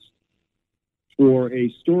contest for a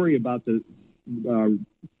story about the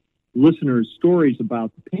listeners' stories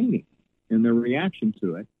about the painting and their reaction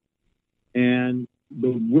to it. And the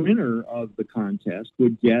winner of the contest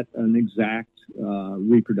would get an exact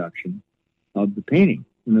reproduction of the painting.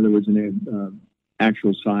 In other words, an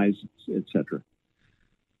actual size, etc.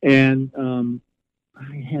 And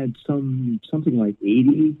I had something like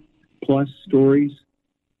 80 plus stories.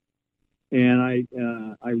 And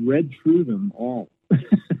I read through them all.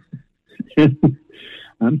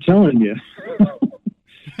 I'm telling you,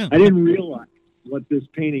 I didn't realize what this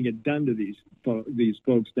painting had done to these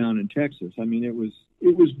folks down in Texas. I mean, it was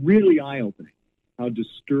really eye-opening how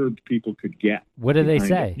disturbed people could get. What did they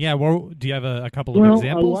say? Yeah, well, do you have a couple of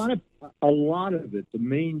examples? A lot of it. The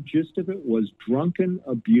main gist of it was drunken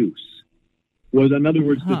abuse. In other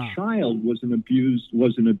words, the child was an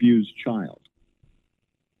abused child.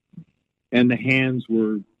 And the hands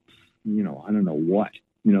were, I don't know what,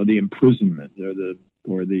 the imprisonment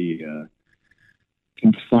or the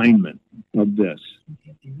confinement of the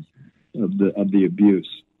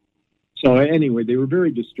abuse. So anyway, they were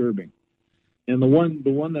very disturbing. And the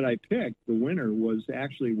one that I picked, the winner, was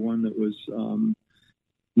actually one that was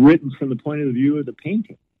written from the point of view of the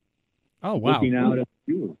painting, Oh, wow. looking out at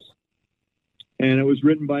the viewers. And it was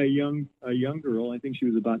written by a young girl. I think she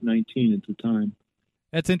was about 19 at the time.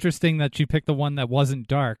 That's interesting that you picked the one that wasn't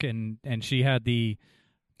dark, and she had the,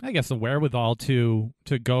 I guess, the wherewithal to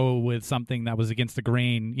go with something that was against the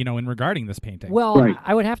grain, in regarding this painting. Well, Right.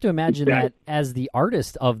 I would have to imagine Exactly. that as the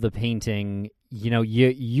artist of the painting,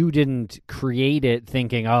 you didn't create it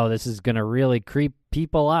thinking, oh, this is going to really creep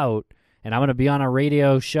people out, and I'm going to be on a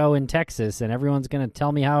radio show in Texas, and everyone's going to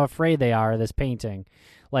tell me how afraid they are of this painting.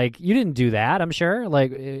 Like, you didn't do that, I'm sure,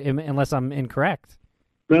 like, unless I'm incorrect.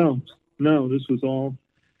 No, this was all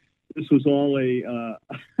a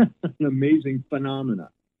an amazing phenomena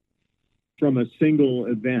from a single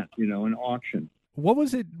event, an auction. What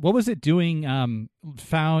was it doing?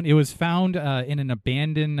 It was found in an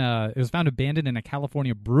abandoned. It was found abandoned in a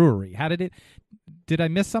California brewery. How did it? Did I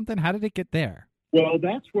miss something? How did it get there? Well,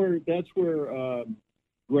 that's where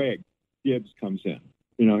Greg Gibbs comes in.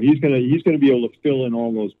 He's gonna be able to fill in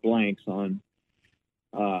all those blanks on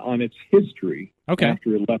its history. Okay.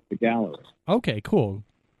 After it left the gallery. Okay, cool.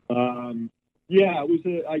 Yeah, it was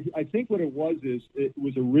I think what it was is it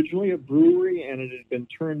was originally a brewery and it had been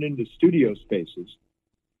turned into studio spaces.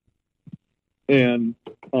 And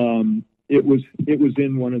it was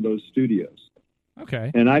in one of those studios.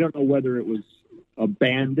 Okay. And I don't know whether it was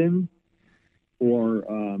abandoned or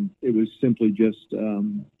it was simply just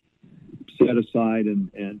set aside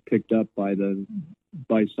and picked up by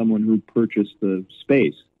someone who purchased the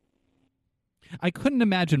space. I couldn't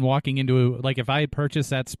imagine walking into if I had purchased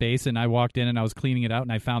that space and I walked in and I was cleaning it out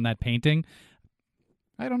and I found that painting.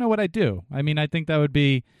 I don't know what I'd do. I mean, I think I'd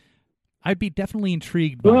be definitely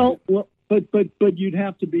intrigued by it. But you'd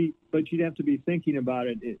have to be thinking about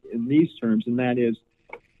it in these terms, and that is,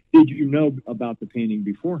 did you know about the painting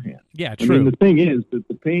beforehand? Yeah, true. I mean, the thing is that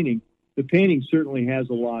the painting certainly has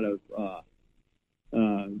a lot of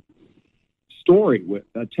story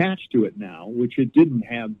attached to it now, which it didn't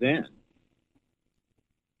have then.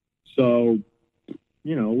 So, it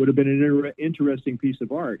would have been an interesting piece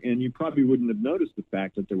of art, and you probably wouldn't have noticed the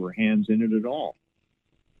fact that there were hands in it at all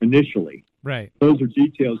initially. Right. Those are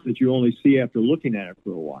details that you only see after looking at it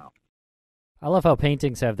for a while. I love how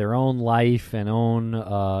paintings have their own life and own,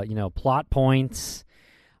 plot points.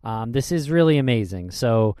 This is really amazing.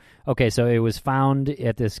 So it was found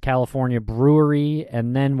at this California brewery,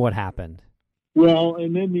 and then what happened? Well,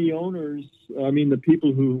 and then the owners, the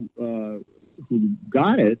people who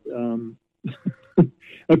got it,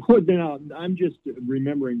 of course, now I'm just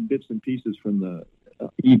remembering bits and pieces from the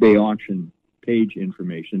eBay auction page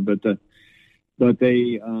information, but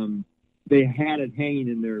they had it hanging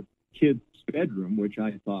in their kid's bedroom, which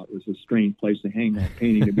I thought was a strange place to hang that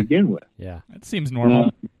painting to begin with. Yeah, that seems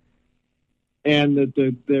normal. And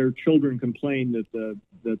that their children complained that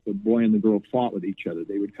the boy and the girl fought with each other.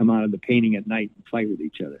 They would come out of the painting at night and fight with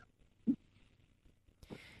each other.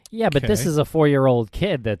 Yeah, but this is a 4-year-old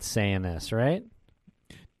kid that's saying this, right?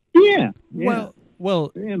 Yeah. Well.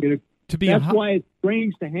 Yeah, that's why it's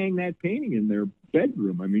strange to hang that painting in their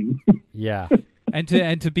bedroom. I mean. Yeah. And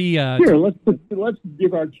to be here, let's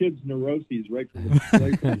give our kids neuroses right from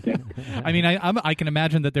the I mean, I can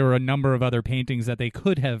imagine that there were a number of other paintings that they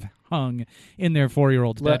could have hung in their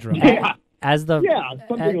 4-year-old's bedroom. Yeah. Something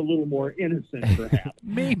a little more innocent, perhaps.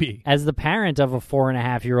 Maybe. As the parent of a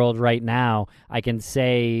 4.5-year-old right now, I can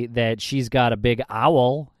say that she's got a big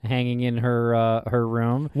owl hanging in her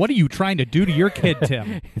room. What are you trying to do to your kid,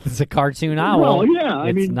 Tim? It's a cartoon owl. Well, yeah,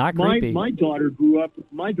 it's not creepy. My daughter grew up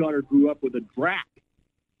with a drac.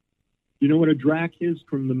 You know what a drac is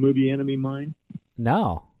from the movie Enemy Mine?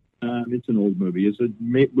 No. It's an old movie. It's a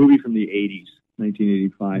movie from the 80s,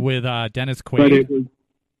 1985. With Dennis Quaid. But it was.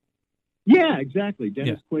 Yeah, exactly.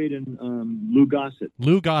 Dennis Quaid and Lou Gossett.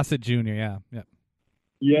 Lou Gossett Jr., yeah.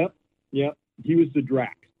 Yep. He was the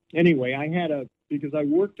drac. Anyway, because I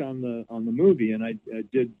worked on the movie, and I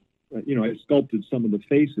did, I sculpted some of the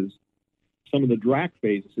faces, some of the drac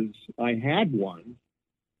faces. I had one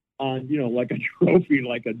on, like a trophy,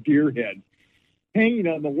 like a deer head, hanging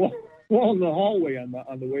on the wall in the hallway on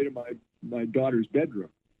the way to my daughter's bedroom.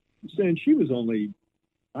 And she was only,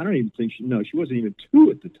 I don't even think she wasn't even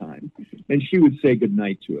 2 at the time. And she would say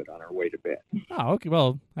goodnight to it on her way to bed. Oh, okay.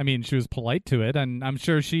 Well, I mean, she was polite to it, and I'm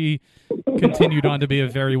sure she continued on to be a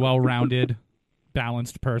very well-rounded,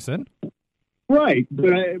 balanced person. Right.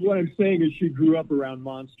 But what I'm saying is she grew up around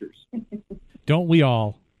monsters. Don't we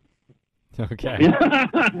all? Okay.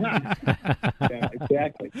 Yeah,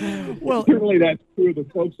 exactly. Well, certainly that's true of the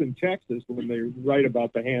folks in Texas when they write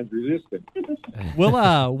about the hands resistant.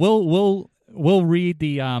 We'll read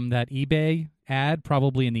the that eBay ad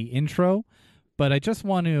probably in the intro, but I just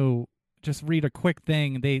want to read a quick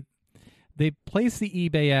thing. They place the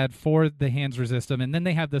eBay ad for the Hands Resistum, and then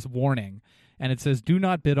they have this warning. And it says, do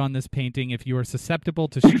not bid on this painting if you are susceptible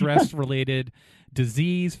to stress-related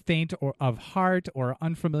disease, faint or of heart, or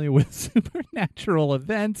unfamiliar with supernatural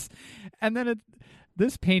events. And then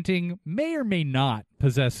this painting may or may not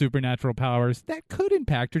possess supernatural powers that could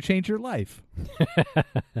impact or change your life.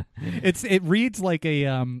 It reads like a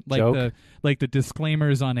Joke? the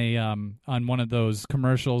disclaimers on one of those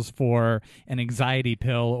commercials for an anxiety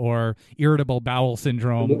pill or irritable bowel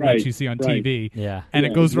syndrome that you see on TV. Yeah. And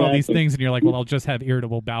it goes through all these exactly. things, and you're like, well, I'll just have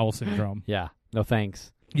irritable bowel syndrome. Yeah. No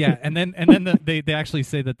thanks. Yeah, and then they actually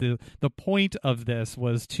say that the point of this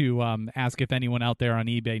was to ask if anyone out there on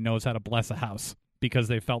eBay knows how to bless a house, because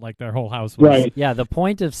they felt like their whole house was Right. Yeah, the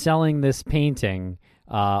point of selling this painting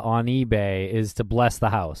on eBay is to bless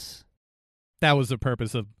the house. That was the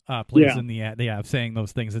purpose of placing the ad. Yeah, of saying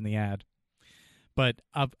those things in the ad. But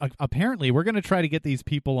apparently, we're going to try to get these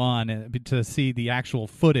people on to see the actual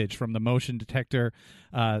footage from the motion detector,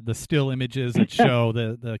 the still images that show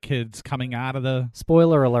the kids coming out of the.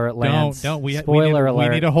 Spoiler alert, Lance. Don't we? Spoiler we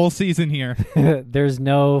alert. need a whole season here. There's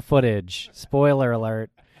no footage. Spoiler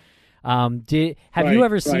alert. Have you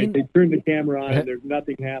ever seen? They turn the camera on and there's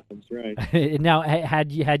nothing happens. Right. Now,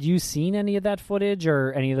 had you seen any of that footage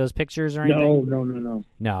or any of those pictures or anything? No.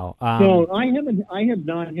 No. So I have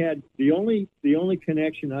not had the only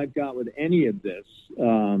connection I've got with any of this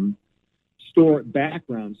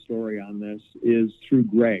background story on this is through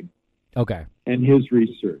Greg. Okay. And his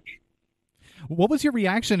research. What was your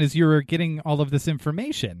reaction as you were getting all of this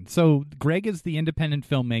information? So Greg is the independent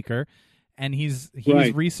filmmaker, and he's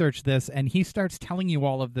Right. researched this, and he starts telling you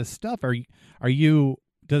all of this stuff.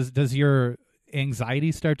 Does your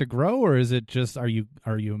anxiety start to grow, or is it just are you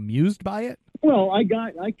amused by it? Well, I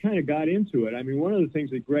kind of got into it. I mean, one of the things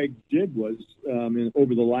that Greg did was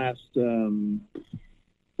over the last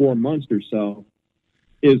 4 months or so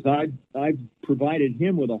is I've provided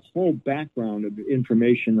him with a whole background of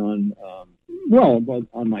information on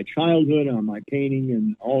on my childhood, on my painting,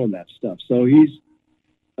 and all of that stuff. So he's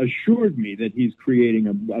assured me that he's creating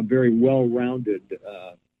a very well-rounded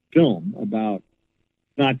film about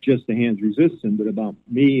not just the Hands Resistant, but about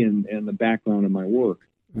me and the background of my work.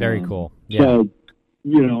 Very cool. Yeah. So,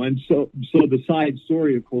 and so the side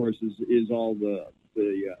story, of course, is all the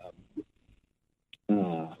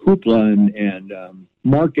hoopla and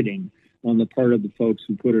marketing on the part of the folks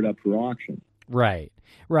who put it up for auction. Right.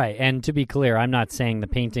 And to be clear, I'm not saying the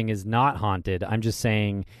painting is not haunted. I'm just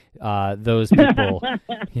saying those people,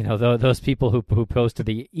 those people who posted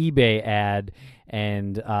the eBay ad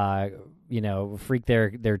and freak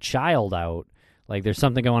their child out. Like there's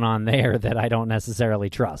something going on there that I don't necessarily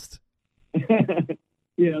trust.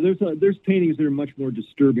 Yeah, there's paintings that are much more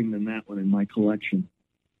disturbing than that one in my collection.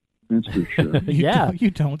 That's for sure. Yeah,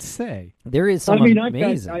 you don't say. There is some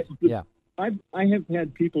amazing. I have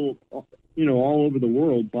had people, all over the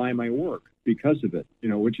world buy my work because of it.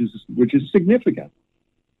 Which is significant.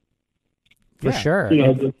 For sure.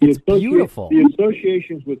 It's beautiful. The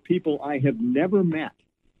associations with people I have never met,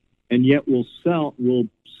 and yet will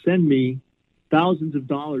send me thousands of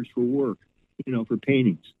dollars for work, for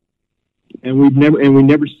paintings. And we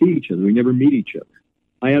never see each other. We never meet each other.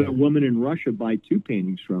 I had a woman in Russia buy 2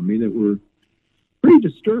 paintings from me that were pretty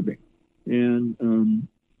disturbing. And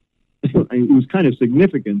it was kind of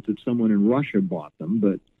significant that someone in Russia bought them,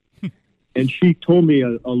 and she told me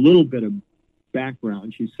a little bit of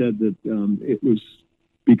background. She said that it was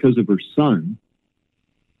because of her son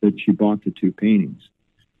that she bought the 2 paintings.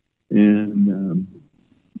 And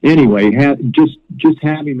anyway, just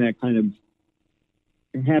having those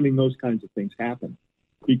kinds of things happen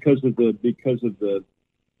because of the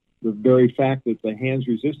very fact that the Hands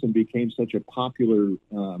Resistant became such a popular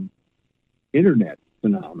internet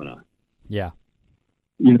phenomenon. Yeah.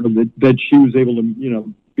 That she was able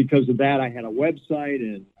to, because of that, I had a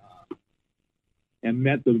website and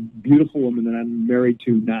met the beautiful woman that I'm married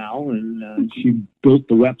to now, and she built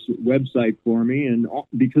the website for me, and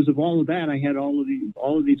because of all of that, I had all of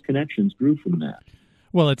these connections grew from that.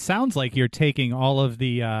 Well, it sounds like you're taking all of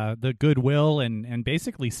the goodwill and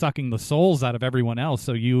basically sucking the souls out of everyone else.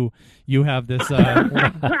 So you have this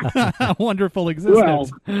wonderful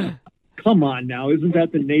existence. Well, come on now. Isn't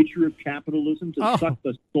that the nature of capitalism, to suck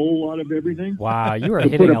the soul out of everything? Wow, you are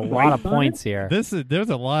hitting a lot of points here. There's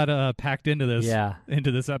a lot packed into this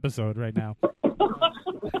into this episode right now.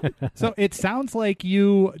 So it sounds like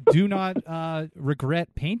you do not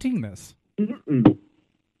regret painting this. Mm-mm.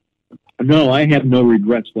 No, I have no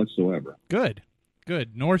regrets whatsoever. Good.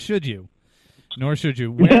 Nor should you. Nor should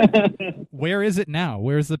you. Where is it now?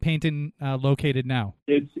 Where's the painting located now?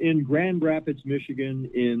 It's in Grand Rapids, Michigan,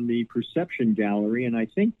 in the Perception Gallery, and I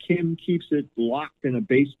think Kim keeps it locked in a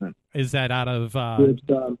basement. Is that out of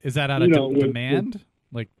demand?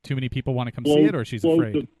 Like too many people want to come see it, or she's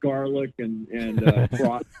afraid? Of garlic and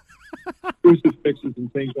crucifixes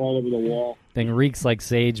and things all over the wall. Thing reeks like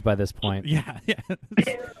sage by this point. Yeah.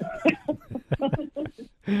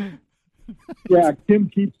 Yeah, Kim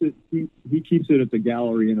keeps it. He keeps it at the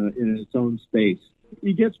gallery in its own space.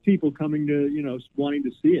 He gets people coming to wanting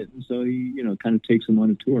to see it, and so he kind of takes them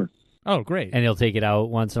on a tour. Oh, great! And he'll take it out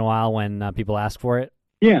once in a while when people ask for it.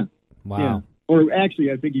 Yeah. Wow. Yeah. Or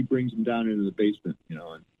actually, I think he brings them down into the basement, and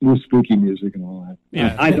with spooky music and all that.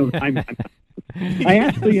 Yeah. I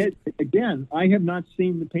actually, I have not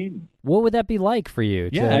seen the painting. What would that be like for you?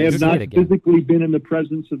 I have not physically been in the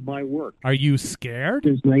presence of my work. Are you scared?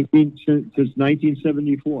 Since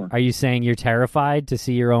 1974. Are you saying you're terrified to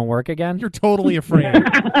see your own work again? You're totally afraid.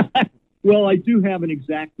 Well, I do have an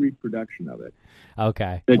exact reproduction of it.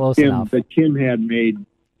 Okay, close enough. That Kim had made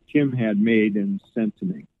and sent to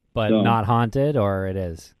me. But not haunted, or it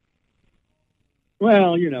is?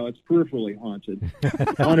 Well, it's peripherally haunted.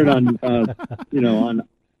 Haunted on, on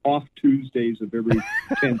off Tuesdays of every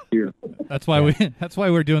 10th year. That's why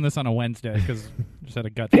we're doing this on a Wednesday, because just had a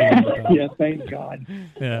gut feeling. Yeah, thank God.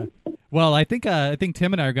 Yeah. Well, I think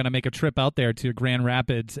Tim and I are going to make a trip out there to Grand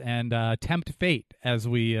Rapids and tempt fate as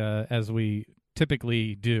we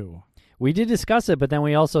typically do. We did discuss it, but then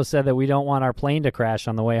we also said that we don't want our plane to crash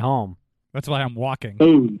on the way home. That's why I'm walking.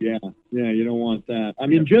 Oh, yeah. Yeah, you don't want that. I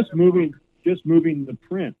mean, just moving the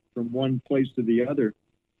print from one place to the other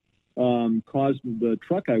caused the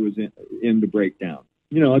truck I was in to break down.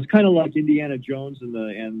 It's kind of like Indiana Jones and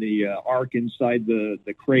the ark inside the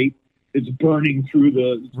crate. It's burning through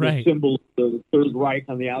the symbol of the Third Reich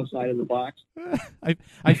on the outside of the box.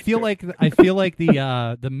 I feel like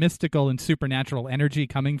the mystical and supernatural energy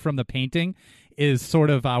coming from the painting is sort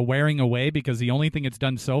of wearing away, because the only thing it's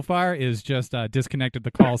done so far is just disconnected the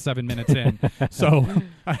call 7 minutes in. So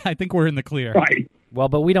I think we're in the clear. Right. Well,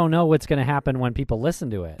 but we don't know what's going to happen when people listen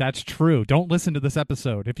to it. That's true. Don't listen to this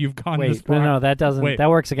episode if you've gone this far. No, that doesn't. Wait. That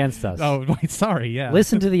works against us. Oh, wait, sorry. Yeah.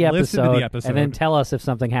 Listen to the episode, Listen to the episode, and then tell us if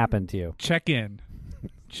something happened to you. Check in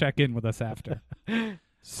with us after.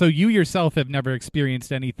 So you yourself have never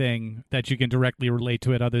experienced anything that you can directly relate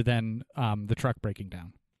to it, other than the truck breaking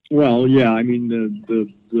down. Well, yeah. I mean,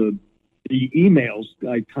 the emails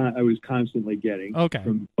I was constantly getting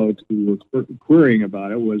from folks who were querying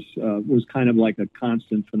about it was kind of like a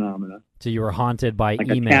constant phenomena. So you were haunted by like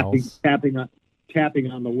emails, tapping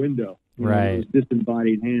on the window, right?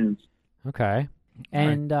 Disembodied hands. Okay.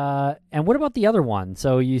 And what about the other one?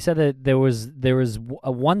 So you said that there was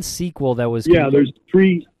one sequel that was there's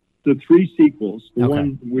three sequels. The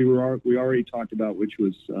one we already talked about, which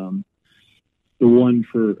was the one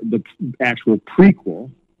for the actual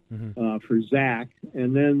prequel for Zach,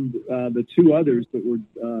 and then the two others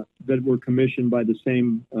that were commissioned by the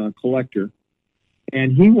same collector,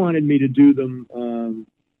 and he wanted me to do them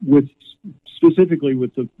specifically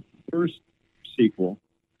with the first sequel.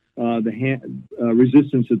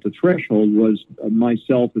 Resistance at the Threshold was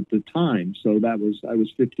myself at the time, so I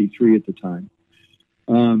was 53 at the time.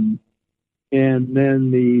 And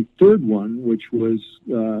then the third one, which was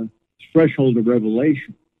Threshold of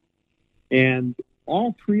Revelation. And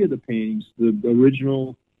all three of the paintings, the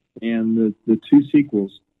original and the two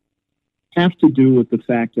sequels, have to do with the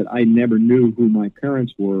fact that I never knew who my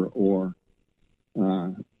parents were or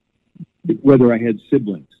whether I had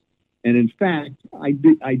siblings. And in fact, I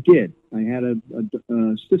did. I had a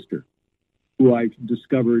sister who I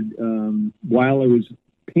discovered while I was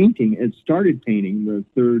painting and started painting the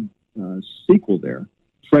third sequel there,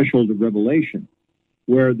 Threshold of Revelation,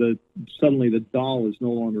 where suddenly the doll is no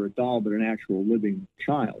longer a doll but an actual living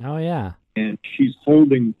child. Oh yeah. And she's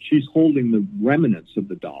holding the remnants of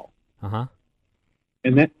the doll. Uh-huh.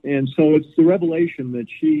 And so it's the revelation that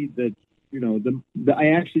I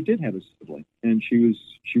actually did have a sibling, and she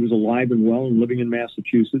was alive and well and living in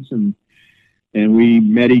Massachusetts, and we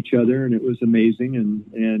met each other, and it was amazing.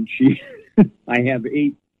 And she, I have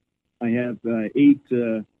eight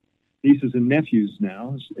nieces and nephews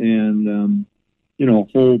now, and a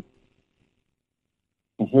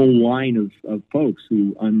whole line of folks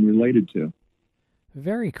who I'm related to.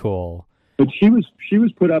 Very cool. But she was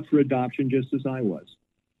put up for adoption just as I was.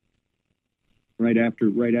 Right after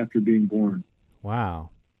being born. Wow.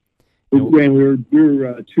 And we were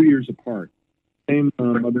 2 years apart. Same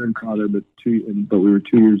mother and father, but we were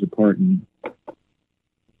 2 years apart. And,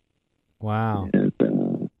 wow. And,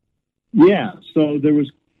 so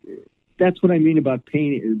that's what I mean about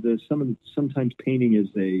painting. Sometimes painting is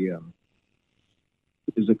a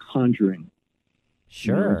conjuring.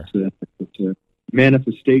 Sure. It's a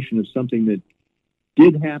manifestation of something that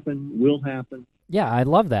did happen, will happen. Yeah, I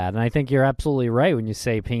love that. And I think you're absolutely right when you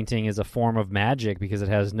say painting is a form of magic because it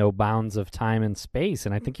has no bounds of time and space.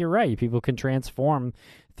 And I think you're right. People can transform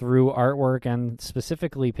through artwork and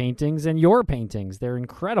specifically paintings, and your paintings. They're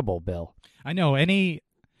incredible, Bill. I know any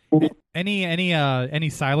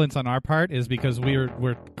silence on our part is because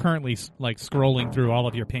we're currently like scrolling through all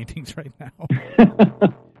of your paintings right now.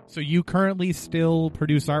 So you currently still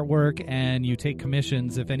produce artwork and you take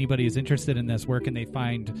commissions. If anybody is interested in this, where can they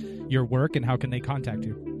find your work and how can they contact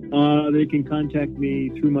you? They can contact me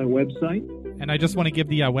through my website. And I just want to give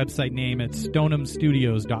the website name. It's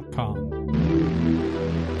stonemstudios.com.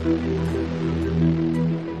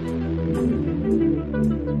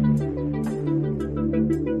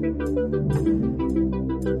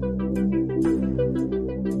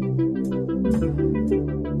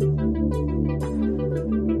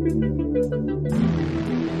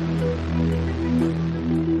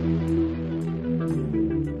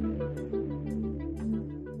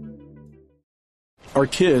 Our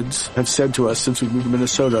kids have said to us since we moved to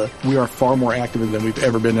Minnesota, we are far more active than we've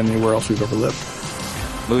ever been anywhere else we've ever lived.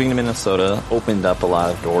 Moving to Minnesota opened up a lot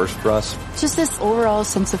of doors for us. Just this overall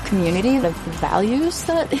sense of community, the values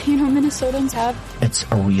that, Minnesotans have. It's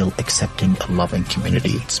a real accepting, loving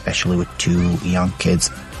community, especially with 2 young kids.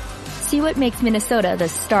 See what makes Minnesota the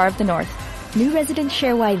star of the North. New residents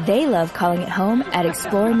share why they love calling it home at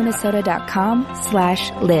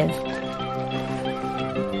exploreminnesota.com/live.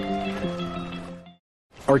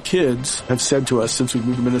 Our kids have said to us since we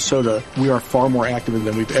moved to Minnesota, we are far more active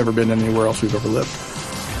than we've ever been anywhere else we've ever lived.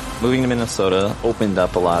 Moving to Minnesota opened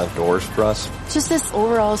up a lot of doors for us. Just this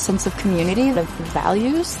overall sense of community, the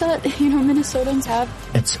values that, Minnesotans have.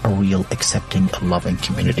 It's a real accepting, loving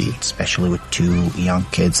community, especially with 2 young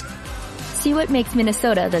kids. See what makes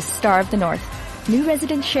Minnesota the star of the North. New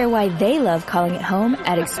residents share why they love calling it home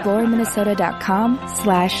at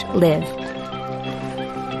exploreminnesota.com/live.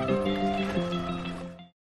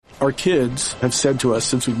 Our kids have said to us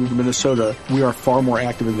since we moved to Minnesota, we are far more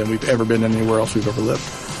active than we've ever been anywhere else we've ever lived.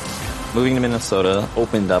 Moving to Minnesota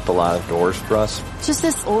opened up a lot of doors for us. Just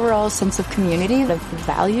this overall sense of community, the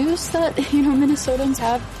values that, Minnesotans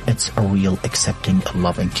have. It's a real accepting,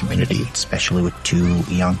 loving community, especially with 2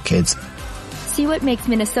 young kids. See what makes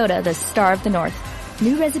Minnesota the star of the North.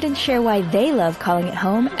 New residents share why they love calling it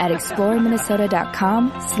home at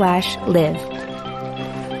exploreminnesota.com/live.